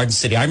yesterday at Garden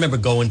City. I remember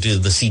going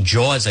to see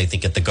Jaws, I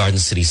think, at the Garden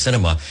City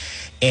Cinema.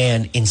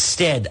 And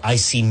instead, I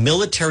see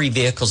military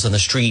vehicles on the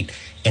street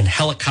and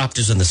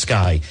helicopters in the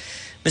sky.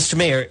 Mr.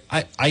 Mayor,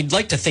 I'd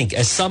like to think,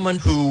 as someone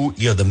who,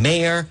 you're the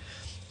mayor,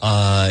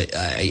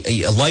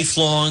 a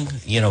lifelong,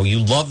 you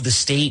love the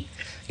state,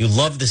 you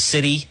love the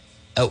city.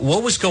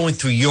 What was going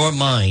through your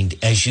mind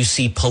as you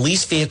see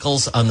police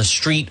vehicles on the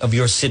street of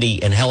your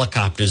city and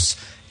helicopters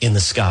in the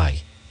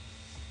sky?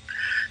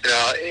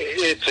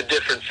 It's a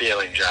different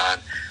feeling, John.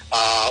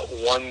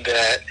 One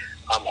that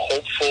I'm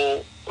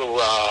hopeful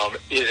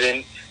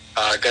isn't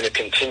going to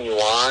continue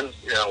on.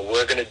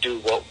 We're going to do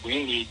what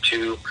we need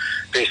to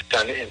based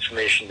on the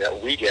information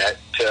that we get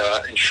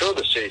to ensure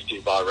the safety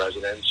of our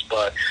residents.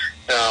 But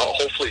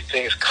hopefully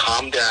things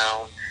calm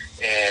down,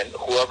 and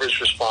whoever's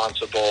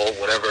responsible,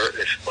 whether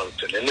it's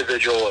an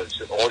individual,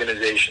 it's an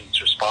organization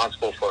that's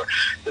responsible for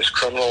this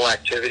criminal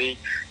activity,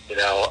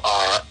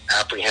 are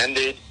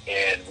apprehended,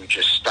 and we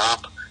just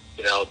stop,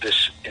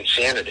 this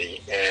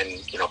insanity, and,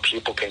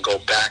 people can go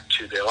back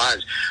to their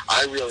lives.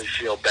 I really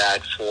feel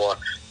bad for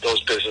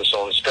those business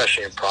owners,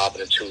 especially in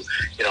Providence, who,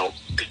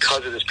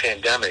 because of this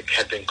pandemic,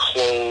 had been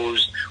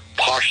closed,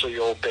 partially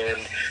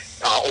opened,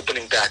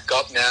 opening back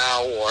up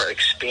now or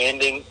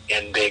expanding,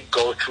 and they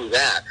go through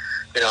that.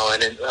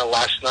 And then,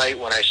 last night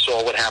when I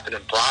saw what happened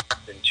in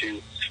Brockton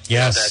to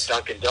that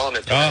Dunkin'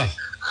 Donuts, I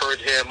heard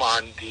him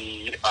on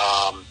the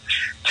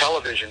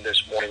television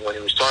this morning when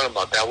he was talking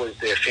about that was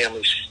their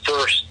family's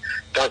first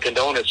Dunkin'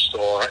 Donuts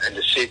store, and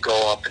to see it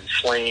go up in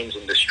flames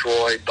and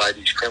destroyed by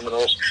these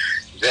criminals,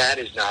 that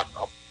is not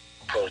a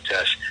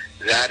protest.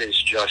 That is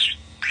just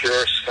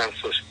pure,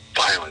 senseless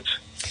violence.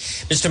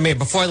 Mr. Mayor,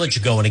 before I let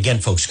you go, and again,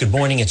 folks, good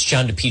morning. It's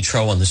John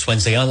DePietro on this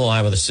Wednesday. On the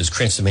line with us is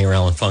Cranston Mayor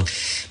Alan Fung.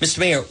 Mr.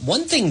 Mayor,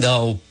 one thing,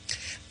 though,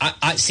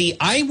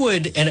 I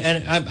would,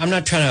 and I'm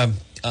not trying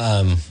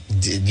to,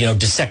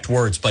 dissect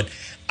words, but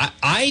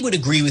I would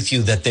agree with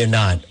you that they're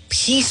not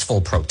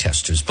peaceful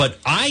protesters. But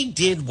I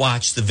did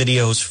watch the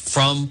videos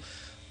from,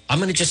 I'm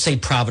going to just say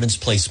Providence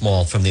Place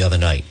Mall from the other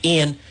night.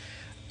 And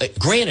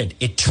granted,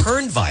 it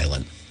turned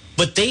violent.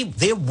 But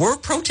there were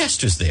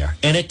protesters there.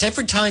 And at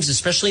different times,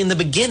 especially in the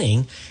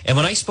beginning, and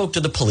when I spoke to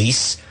the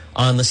police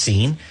on the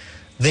scene,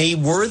 they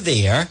were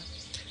there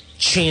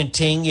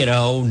chanting,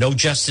 no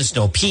justice,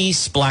 no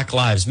peace, Black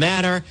Lives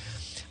Matter.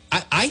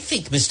 I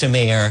think, Mr.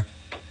 Mayor,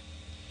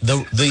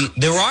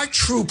 there are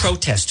true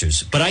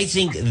protesters, but I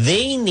think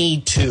they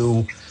need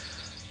to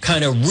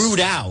kind of root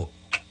out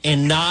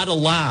and not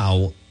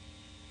allow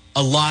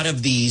a lot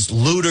of these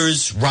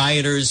looters,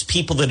 rioters,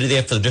 people that are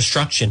there for the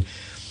destruction.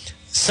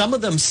 Some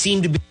of them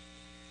seem to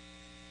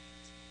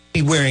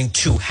be wearing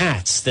two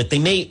hats, that they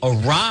may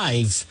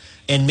arrive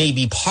and may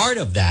be part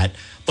of that,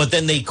 but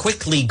then they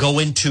quickly go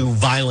into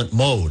violent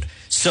mode.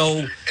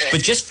 So,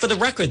 but just for the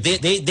record,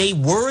 they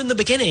were in the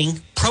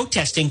beginning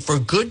protesting for a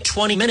good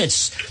 20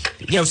 minutes.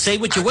 Say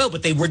what you will,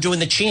 but they were doing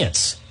the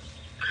chants.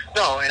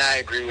 No, and I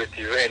agree with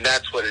you, and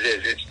that's what it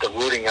is. It's the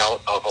rooting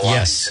out of a lot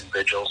of these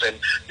individuals. And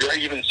you're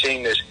even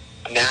seeing this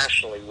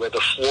nationally, where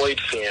the Floyd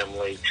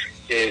family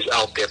is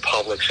out there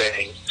public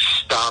saying,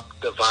 stop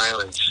the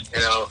violence.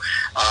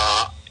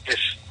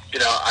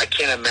 I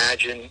can't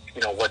imagine,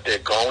 what they're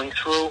going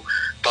through,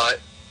 but,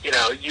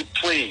 you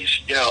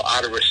please,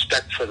 out of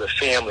respect for the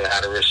family,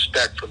 out of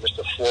respect for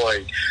Mr.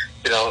 Floyd,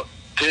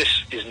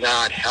 this is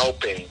not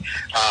helping.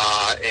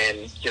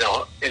 And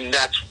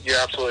that's, you're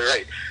absolutely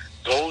right.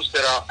 Those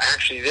that are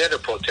actually there to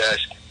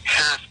protest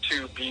have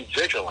to be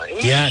vigilant.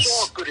 And we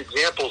saw good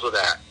examples of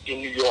that in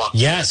New York.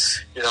 Yes.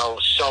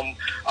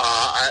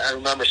 I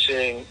remember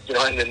seeing,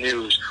 in the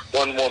news,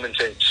 one woman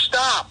saying,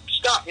 stop.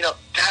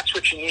 That's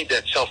what you need,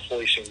 that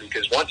self-policing,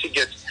 because once it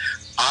gets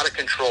out of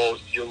control,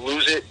 you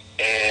lose it,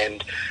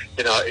 and,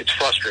 it's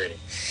frustrating.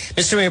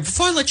 Mr. Mayor,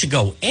 before I let you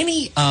go,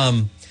 any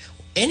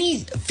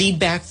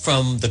feedback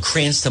from the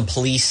Cranston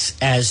police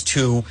as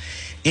to,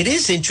 it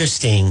is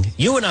interesting,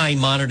 you and I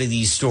monitor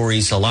these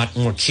stories a lot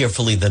more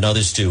carefully than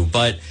others do,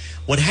 but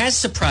what has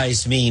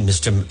surprised me,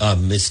 Mayor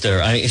Alan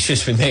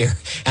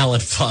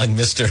Fung,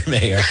 Mr.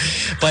 Mayor,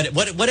 but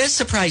what has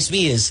surprised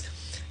me is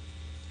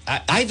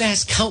I've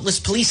asked countless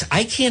police.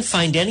 I can't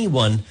find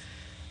anyone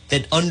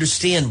that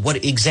understand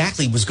what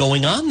exactly was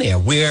going on there,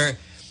 where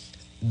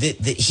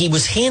he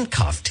was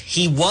handcuffed.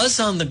 He was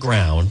on the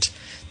ground.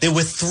 There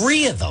were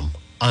three of them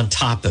on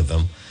top of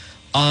him.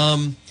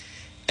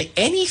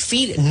 Any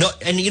feed, no,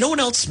 and you know what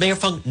else, Mayor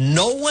Fung?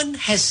 No one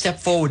has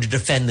stepped forward to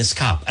defend this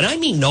cop. And I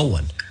mean no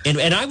one.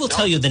 And I will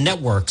tell you, the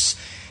networks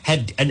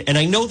had, and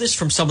I know this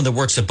from someone that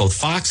works at both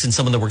Fox and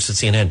someone that works at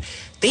CNN,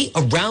 they,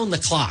 around the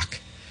clock,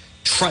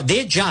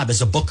 their job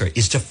as a booker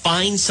is to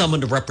find someone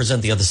to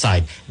represent the other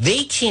side.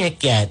 They can't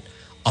get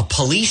a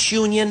police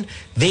union.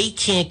 They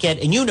can't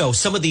get, and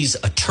some of these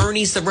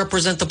attorneys that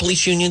represent the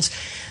police unions,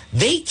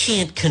 they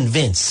can't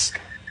convince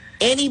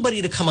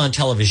anybody to come on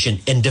television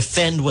and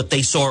defend what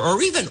they saw,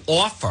 or even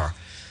offer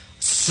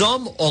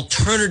some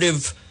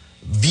alternative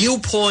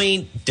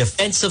viewpoint,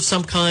 defense of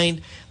some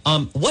kind.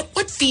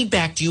 What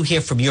feedback do you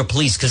hear from your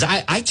police? Because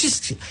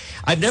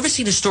I've never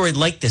seen a story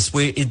like this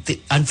where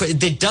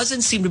there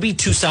doesn't seem to be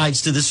two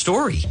sides to the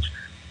story.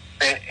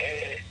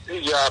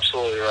 You're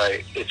absolutely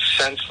right. It's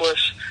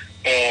senseless,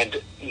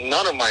 and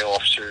none of my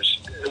officers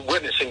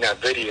witnessing that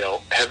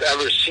video have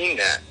ever seen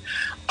that.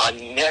 A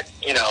neck,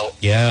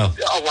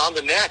 around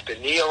the neck, the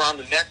knee around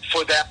the neck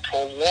for that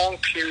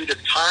prolonged period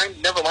of time.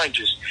 Never mind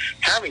just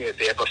having it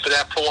there, but for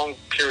that prolonged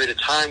period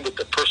of time with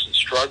the person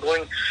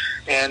struggling.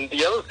 And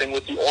the other thing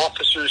with the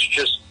officers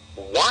just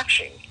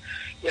watching,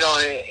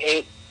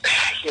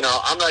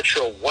 I'm not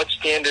sure what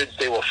standards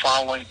they were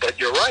following, but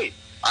you're right.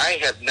 I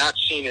have not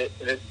seen it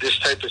in this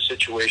type of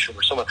situation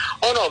where someone,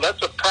 oh no,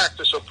 that's a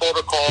practice or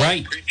protocol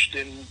preached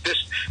in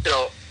this,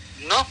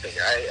 nothing.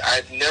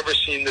 I've never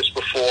seen this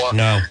before.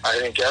 No. I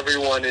think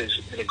everyone is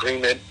in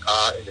agreement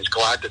and is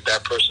glad that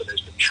that person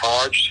has been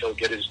charged. He'll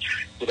get his,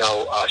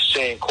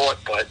 say in court,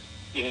 but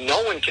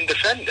no one can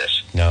defend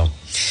this. No.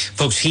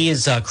 Folks, he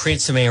is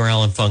Cranston Mayor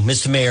Alan Fung.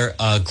 Mr. Mayor,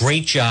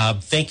 great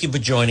job. Thank you for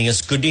joining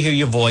us. Good to hear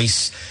your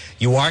voice.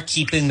 You are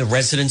keeping the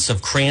residents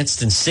of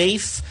Cranston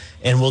safe,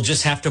 and we'll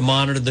just have to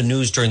monitor the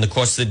news during the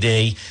course of the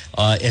day.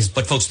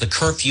 But, folks, the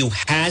curfew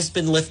has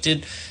been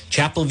lifted.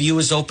 Chapel View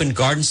is open.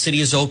 Garden City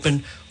is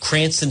open.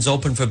 Cranston's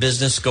open for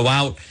business. Go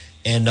out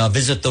and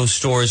visit those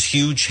stores.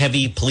 Huge,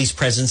 heavy police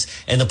presence.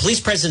 And the police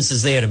presence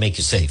is there to make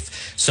you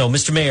safe. So,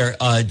 Mr. Mayor,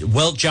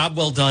 job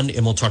well done,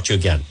 and we'll talk to you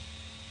again.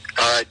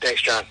 All right.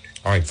 Thanks, John.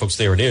 All right, folks,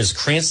 there it is.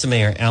 Cranston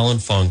Mayor Alan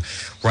Fung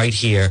right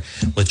here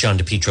with John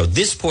DePietro.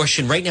 This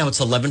portion, right now,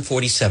 it's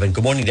 11:47.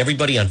 Good morning to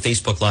everybody on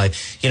Facebook Live.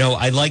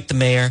 I like the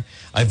mayor.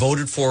 I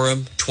voted for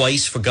him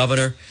twice for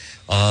governor.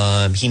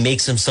 He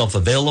makes himself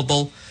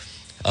available.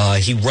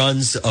 He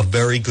runs a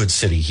very good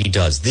city. He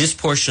does. This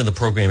portion of the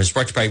program is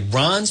brought to you by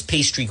Ron's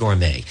Pastry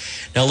Gourmet.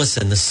 Now,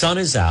 listen, the sun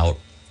is out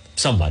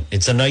somewhat.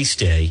 It's a nice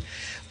day.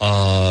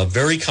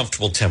 Very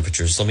comfortable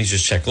temperatures. Let me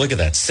just check. Look at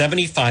that.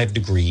 75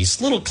 degrees.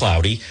 A little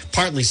cloudy.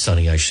 Partly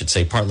sunny, I should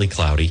say. Partly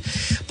cloudy.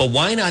 But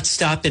why not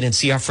stop in and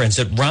see our friends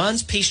at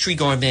Ron's Pastry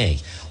Gourmet,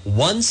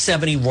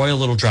 170 Royal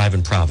Little Drive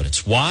in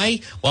Providence. Why?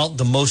 Well,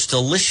 the most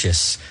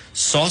delicious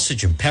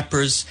sausage and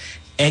peppers,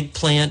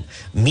 eggplant,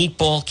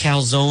 meatball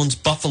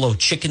calzones, buffalo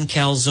chicken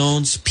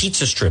calzones,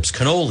 pizza strips,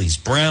 cannolis,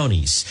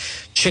 brownies,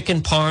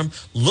 chicken parm.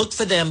 Look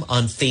for them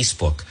on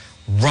Facebook.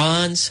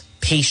 Ron's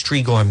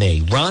Pastry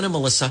Gourmet. Ron and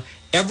Melissa,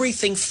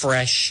 everything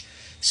fresh.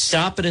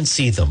 Stop it and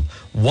see them.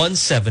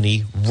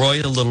 170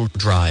 Royal Little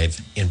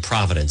Drive in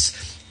Providence.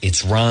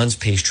 It's Ron's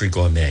Pastry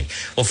Gourmet.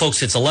 Well,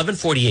 folks, it's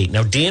 11:48.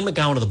 Now, Dan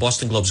McGowan of the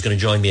Boston Globe is going to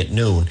join me at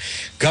noon.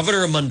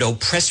 Governor Raimondo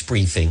press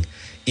briefing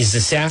is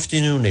this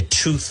afternoon at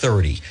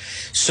 2:30.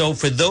 So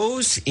for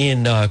those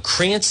in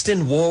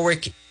Cranston,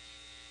 Warwick,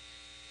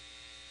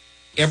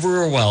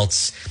 everywhere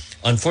else,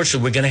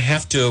 unfortunately, we're going to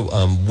have to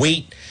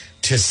wait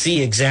to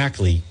see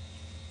exactly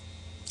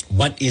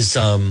what is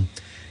going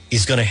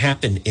to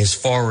happen as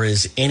far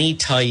as any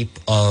type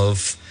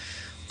of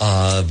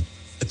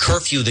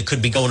curfew that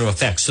could be going into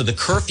effect. So the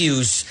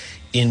curfews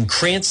in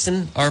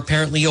Cranston are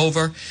apparently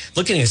over.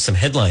 Looking at some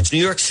headlines,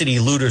 New York City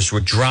looters were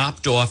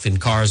dropped off in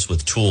cars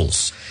with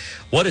tools.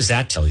 What does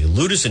that tell you?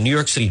 Looters in New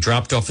York City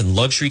dropped off in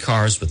luxury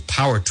cars with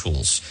power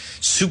tools,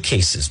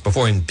 suitcases,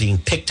 before being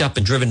picked up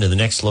and driven to the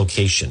next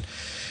location.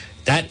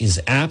 That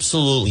is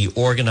absolutely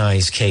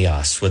organized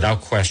chaos,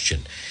 without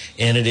question.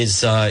 And it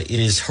is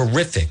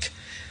horrific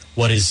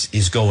what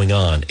is going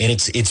on. And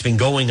it's been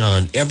going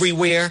on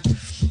everywhere.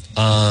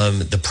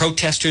 The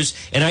protesters,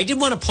 and I did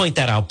want to point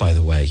that out, by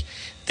the way,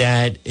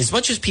 that as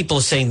much as people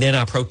are saying they're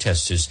not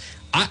protesters,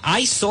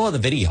 I saw the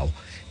video.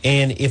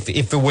 And if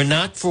it were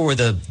not for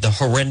the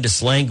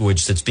horrendous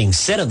language that's being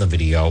said on the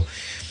video,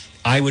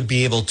 I would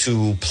be able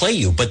to play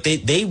you. But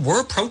they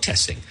were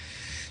protesting.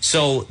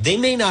 So they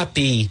may not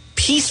be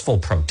peaceful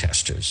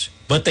protesters,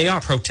 but they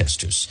are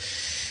protesters.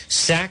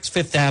 Saks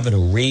Fifth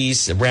Avenue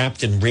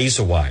wrapped in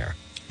razor wire.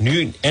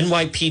 New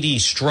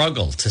NYPD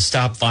struggle to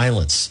stop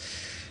violence.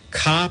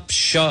 Cop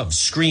shove,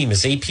 scream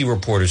as AP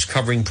reporters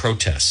covering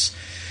protests.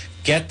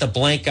 Get the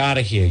blank out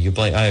of here. You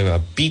blank.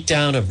 A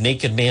beatdown of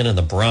naked man in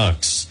the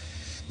Bronx.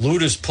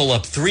 Looters pull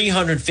up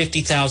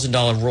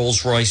 $350,000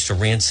 Rolls Royce to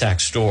ransack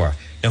store.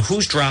 Now,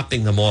 who's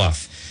dropping them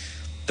off?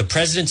 The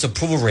president's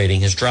approval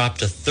rating has dropped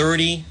to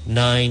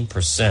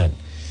 39%.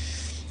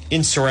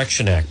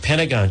 Insurrection Act.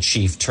 Pentagon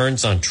chief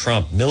turns on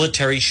Trump.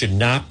 Military should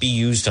not be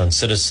used on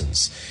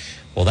citizens.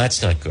 Well,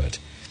 that's not good.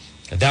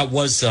 That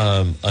was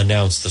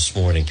announced this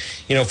morning.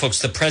 Folks,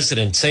 the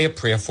president, say a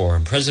prayer for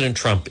him. President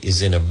Trump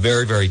is in a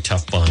very, very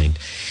tough bind.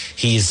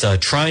 He's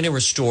trying to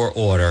restore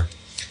order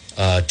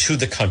to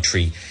the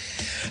country.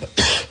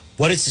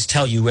 What does this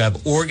tell you? You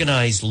have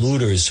organized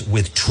looters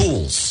with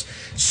tools,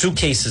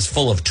 suitcases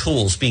full of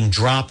tools being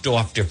dropped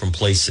off different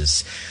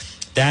places.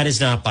 That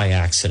is not by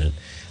accident.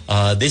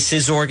 This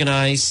is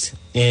organized,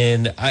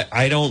 and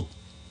I don't.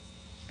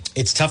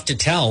 It's tough to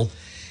tell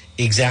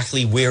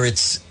exactly where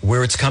it's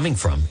coming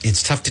from.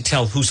 It's tough to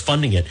tell who's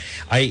funding it.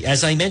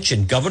 As I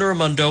mentioned, Governor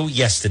Raimondo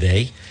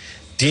yesterday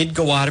did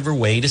go out of her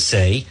way to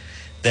say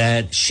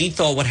that she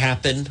thought what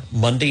happened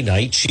Monday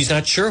night, she's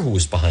not sure who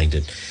was behind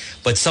it.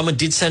 But someone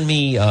did send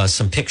me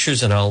some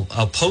pictures, and I'll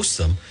post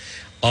them,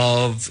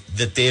 of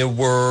that there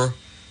were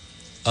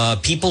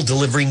people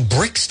delivering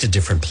bricks to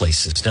different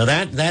places. Now,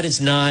 that is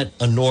not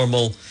a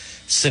normal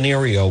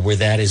scenario where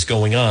that is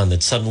going on,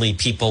 that suddenly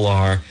people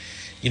are,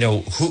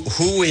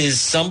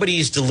 somebody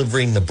is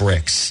delivering the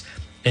bricks.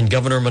 And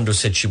Governor Raimondo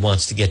said she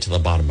wants to get to the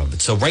bottom of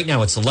it. So right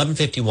now it's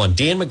 11:51.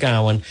 Dan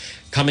McGowan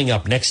coming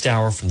up next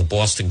hour from the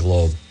Boston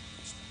Globe.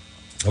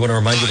 I want to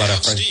remind you about our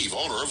friend Steve,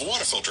 owner of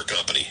Water Filter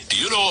Company. Do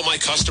you know what my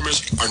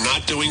customers are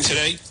not doing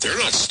today? They're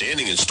not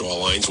standing in store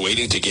lines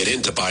waiting to get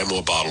in to buy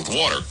more bottled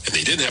water, and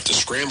they didn't have to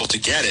scramble to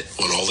get it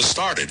when all this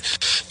started.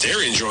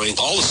 They're enjoying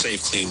all the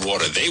safe, clean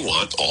water they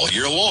want all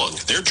year long.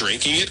 They're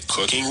drinking it,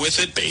 cooking with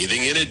it,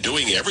 bathing in it,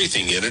 doing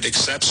everything in it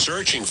except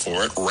searching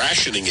for it,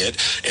 rationing it,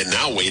 and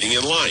now waiting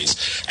in lines.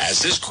 As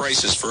this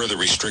crisis further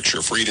restricts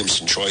your freedoms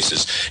and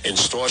choices and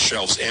store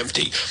shelves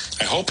empty,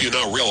 I hope you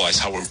now realize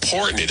how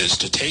important it is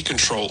to take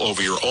control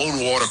over your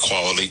own water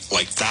quality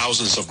like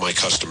thousands of my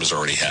customers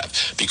already have.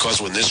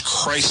 Because when this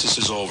crisis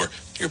is over,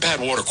 your bad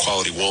water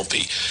quality won't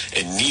be,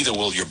 and neither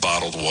will your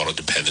bottled water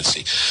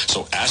dependency.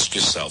 So ask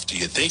yourself, do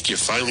you think you're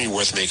finally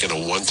worth making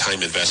a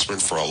one-time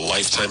investment for a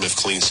lifetime of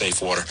clean,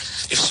 safe water?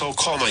 If so,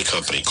 call my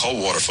company.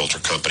 Call Water Filter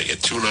Company at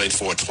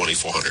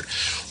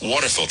 294-2400.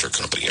 Water Filter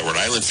Company, a Rhode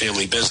Island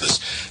family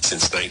business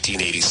since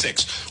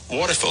 1986.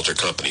 Water Filter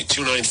Company,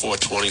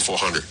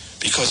 294-2400.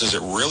 Because is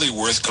it really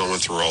worth going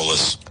through all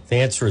this? The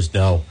answer is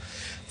no.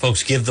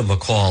 Folks, give them a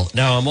call.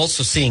 Now, I'm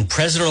also seeing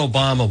President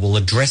Obama will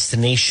address the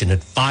nation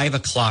at 5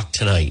 o'clock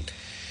tonight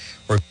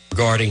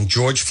regarding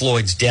George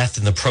Floyd's death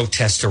and the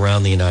protests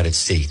around the United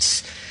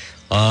States.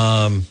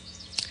 I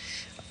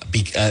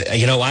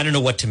don't know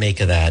what to make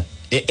of that.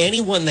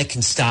 Anyone that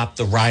can stop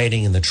the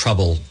rioting and the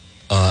trouble,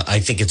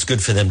 I think it's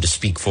good for them to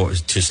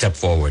step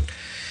forward.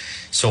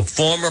 So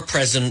former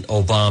President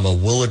Obama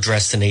will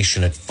address the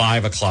nation at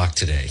 5 o'clock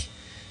today.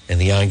 And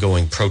the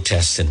ongoing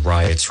protests and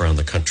riots around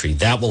the country.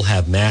 That will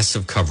have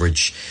massive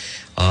coverage.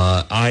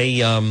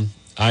 I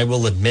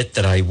will admit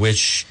that I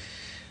wish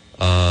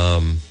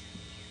that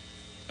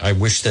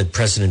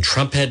President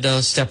Trump had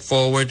stepped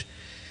forward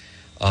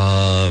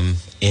and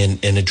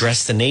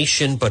addressed the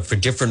nation, but for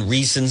different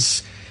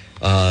reasons.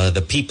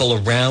 The people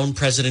around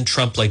President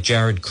Trump, like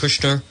Jared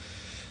Kushner,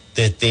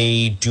 that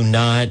they did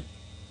not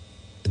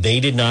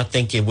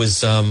think it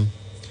was they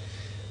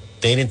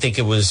didn't think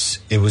it was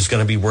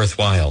going to be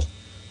worthwhile.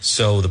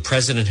 So the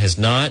president has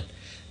not.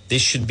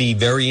 This should be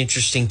very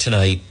interesting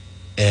tonight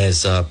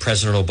as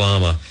President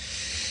Obama.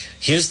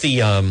 Here's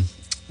the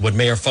what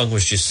Mayor Fung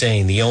was just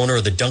saying. The owner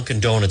of the Dunkin'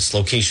 Donuts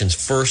location's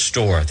first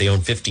store, they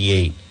own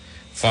 58,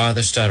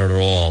 farthest out of it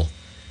all,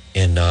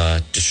 and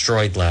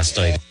destroyed last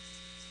night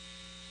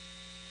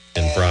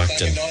in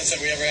Brockton. Dunkin' Donuts that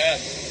we ever had.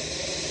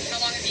 How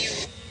long have you?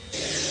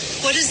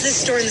 What does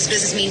this store and this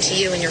business mean to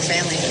you and your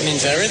family? It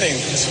means everything.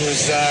 This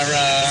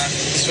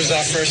was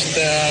our first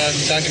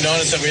Dunkin'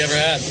 Donuts that we ever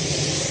had.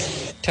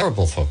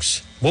 Terrible,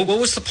 folks. What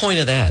was the point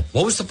of that?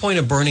 What was the point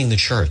of burning the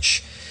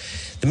church?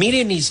 The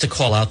media needs to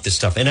call out this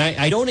stuff. And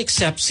I don't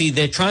accept, see,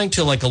 they're trying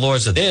to, like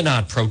Alorza, they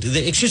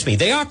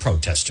are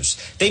protesters.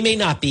 They may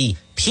not be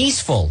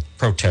peaceful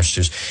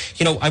protesters.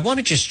 You know, I want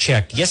to just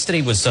check.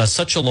 Yesterday was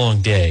such a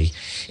long day,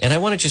 and I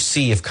want to just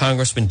see if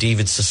Congressman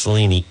David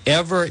Cicilline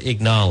ever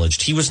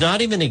acknowledged. He was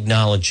not even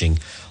acknowledging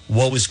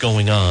what was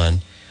going on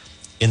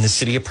in the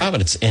city of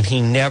Providence, and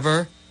he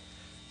never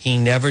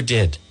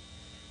did.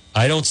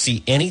 I don't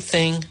see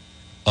anything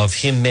of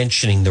him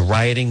mentioning the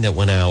rioting that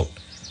went out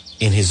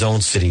in his own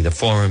city, the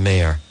former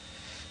mayor.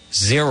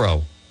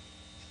 Zero.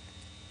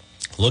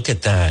 Look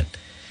at that.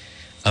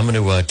 I'm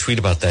going to tweet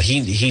about that.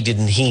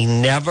 He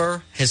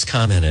never has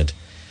commented.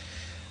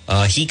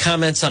 He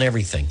comments on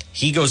everything.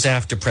 He goes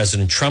after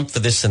President Trump for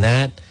this and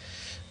that.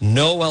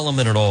 No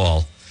element at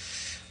all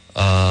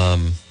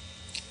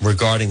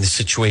regarding the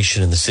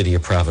situation in the city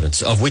of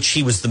Providence, of which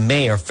he was the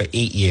mayor for 8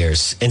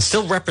 years and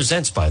still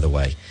represents, by the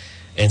way,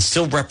 and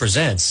still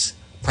represents.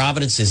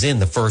 Providence is in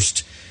the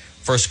first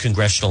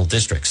congressional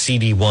district,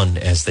 CD1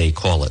 as they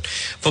call it.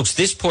 Folks,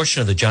 this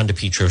portion of the John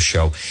DePietro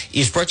Show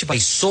is brought to you by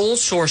Soul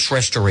Source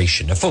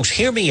Restoration. Now, folks,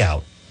 hear me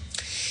out.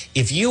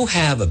 If you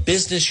have a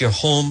business, your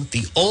home,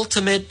 the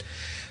ultimate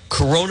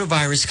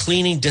coronavirus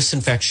cleaning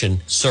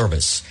disinfection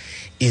service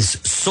is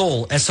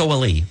Soul,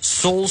 S-O-L-E,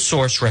 Soul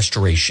Source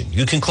Restoration.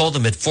 You can call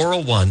them at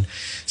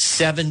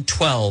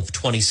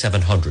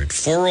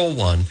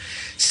 401-712-2700.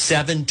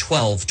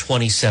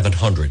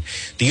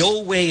 401-712-2700. The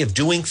old way of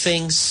doing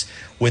things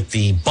with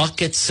the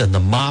buckets and the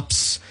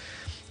mops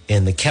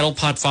and the kettle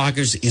pot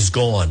foggers is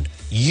gone.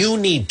 You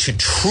need to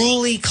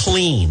truly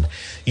clean.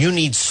 You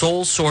need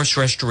Soul Source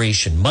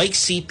Restoration. Mike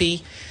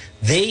Seepy,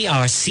 they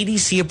are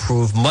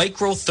CDC-approved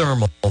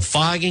microthermal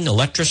fogging,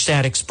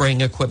 electrostatic spraying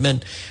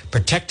equipment,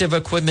 protective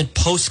equipment,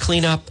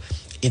 post-cleanup.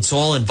 It's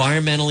all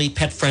environmentally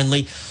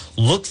pet-friendly.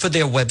 Look for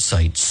their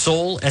website,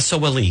 Soul,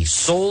 S-O-L-E,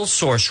 Soul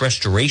Source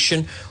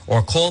Restoration,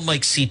 or call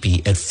Mike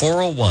Seepy at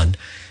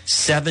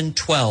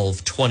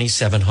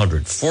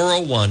 401-712-2700.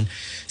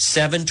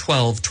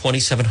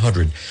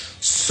 401-712-2700.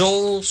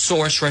 Soul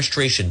Source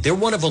Restoration. They're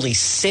one of only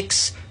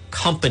 6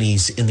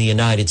 companies in the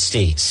United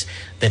States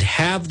that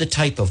have the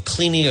type of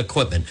cleaning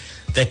equipment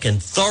that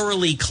can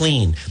thoroughly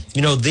clean.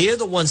 You know, they're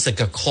the ones that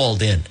got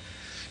called in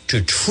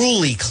to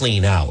truly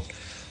clean out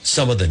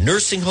some of the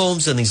nursing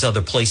homes and these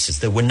other places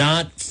that were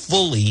not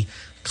fully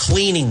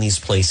cleaning these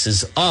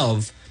places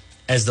as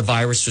the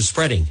virus was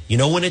spreading. You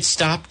know when it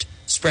stopped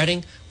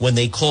spreading? When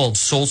they called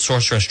Soul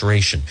Source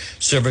Restoration,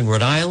 serving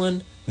Rhode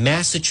Island,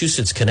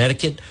 Massachusetts,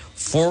 Connecticut,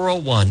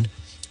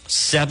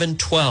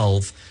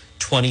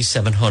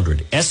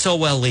 401-712-2700.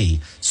 S-O-L-E,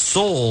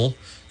 Soul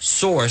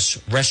Source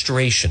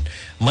Restoration.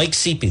 Mike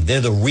Seepy,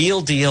 they're the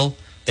real deal.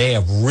 They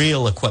have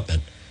real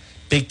equipment,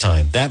 big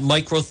time. That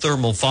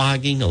microthermal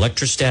fogging,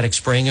 electrostatic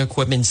spraying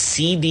equipment,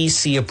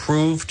 CDC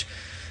approved,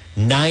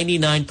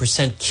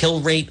 99% kill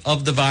rate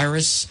of the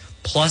virus.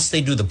 Plus,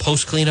 they do the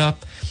post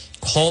cleanup.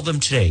 Call them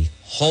today.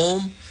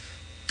 Home,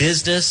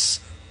 business,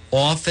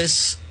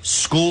 office,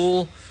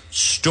 school,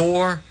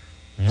 store,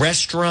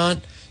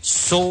 restaurant,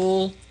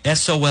 Soul,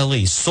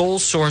 SOLE, Soul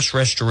Source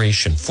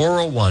Restoration,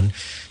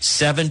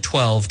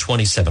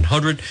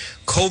 401-712-2700.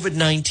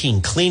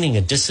 COVID-19 cleaning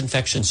and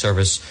disinfection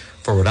service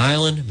for Rhode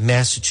Island,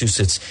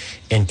 Massachusetts,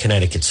 and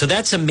Connecticut. So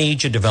that's a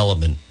major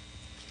development.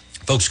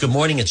 Folks, good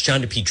morning. It's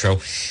John DePietro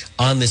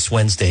on this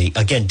Wednesday.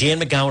 Again, Dan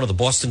McGowan of the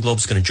Boston Globe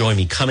is going to join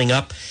me coming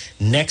up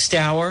next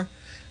hour.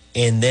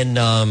 And then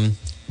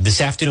this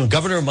afternoon,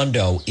 Governor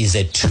Raimondo is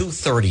at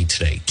 2:30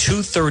 today.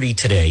 2:30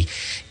 today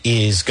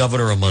is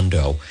Governor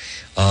Raimondo.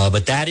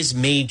 But that is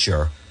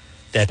major,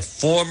 that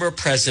former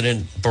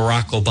President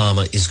Barack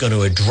Obama is going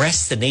to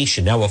address the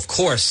nation. Now, of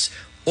course,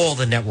 all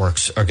the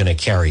networks are going to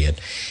carry it.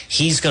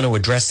 He's going to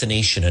address the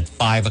nation at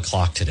 5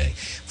 o'clock today.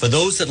 For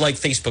those that like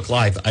Facebook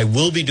Live, I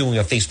will be doing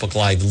a Facebook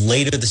Live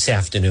later this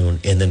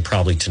afternoon and then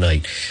probably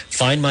tonight.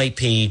 Find my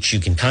page. You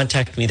can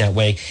contact me that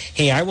way.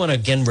 Hey, I want to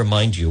again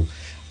remind you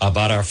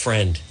about our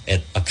friend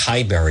at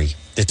Acai Berry,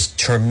 this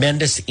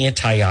tremendous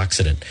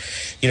antioxidant.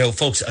 You know,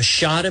 folks, a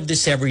shot of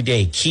this every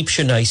day keeps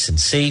you nice and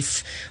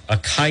safe.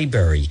 Acai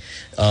Berry,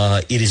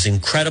 it is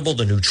incredible,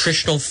 the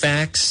nutritional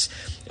facts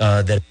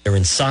that are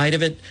inside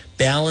of it.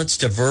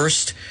 Balanced,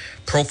 diverse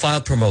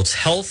profile, promotes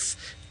health,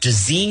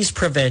 disease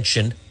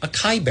prevention.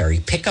 Acai Berry,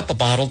 pick up a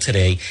bottle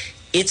today.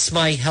 It's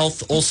My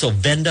Health. Also,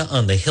 Venda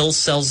on the Hill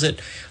sells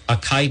it.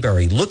 Acai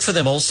Berry. Look for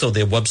them also,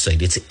 their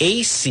website. It's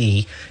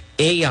ACAIBERRI.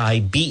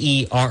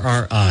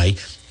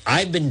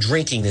 I've been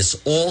drinking this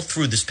all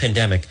through this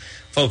pandemic.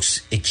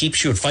 Folks, it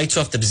keeps you, it fights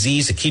off the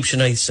disease. It keeps you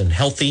nice and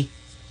healthy.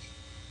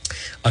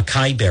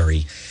 Acai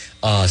Berry.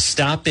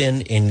 Stop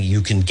in and you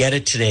can get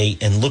it today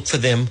and look for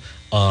them,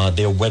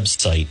 their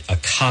website,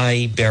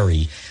 Acai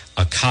Berry.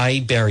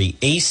 Acai Berry,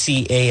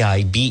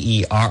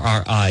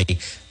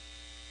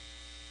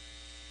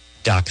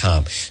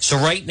 ACAIBERRI.com. So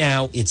right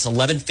now it's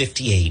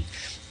 11:58,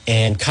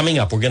 and coming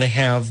up we're going to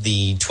have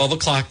the 12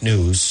 o'clock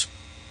news.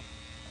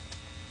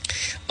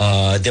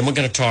 Then we're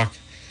going to talk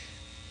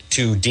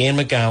to Dan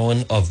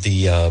McGowan of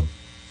the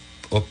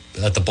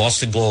at the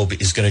Boston Globe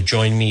is going to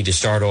join me to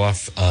start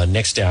off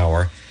next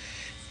hour.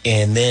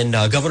 And then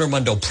Governor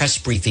Raimondo press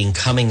briefing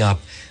coming up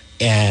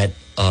at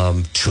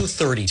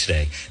 2:30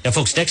 today. Now,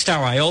 folks, next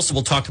hour I also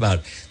will talk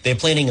about they're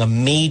planning a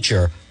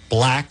major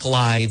Black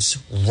Lives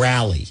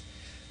rally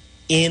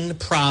in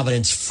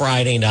Providence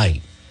Friday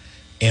night.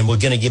 And we're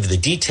going to give you the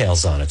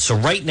details on it. So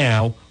right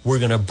now, we're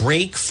going to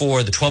break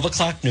for the 12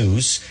 o'clock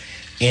news.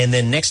 And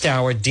then next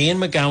hour, Dan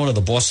McGowan of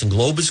the Boston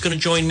Globe is going to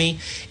join me.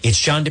 It's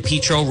John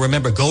DePietro.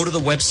 Remember, go to the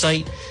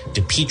website,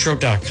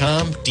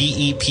 DePietro.com,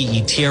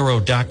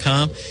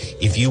 DePetro.com.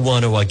 If you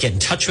want to get in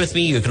touch with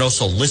me, you can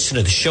also listen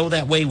to the show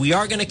that way. We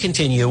are going to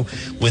continue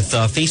with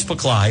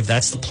Facebook Live.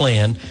 That's the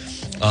plan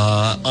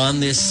on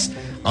this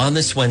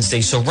Wednesday.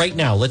 So right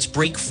now, let's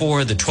break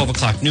for the 12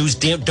 o'clock news.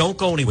 Dan, don't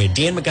go anywhere.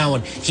 Dan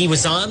McGowan, he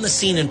was on the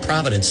scene in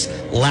Providence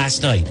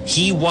last night.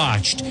 He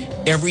watched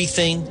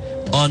everything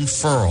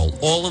unfurl,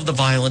 all of the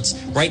violence.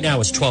 Right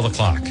now it's 12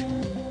 o'clock.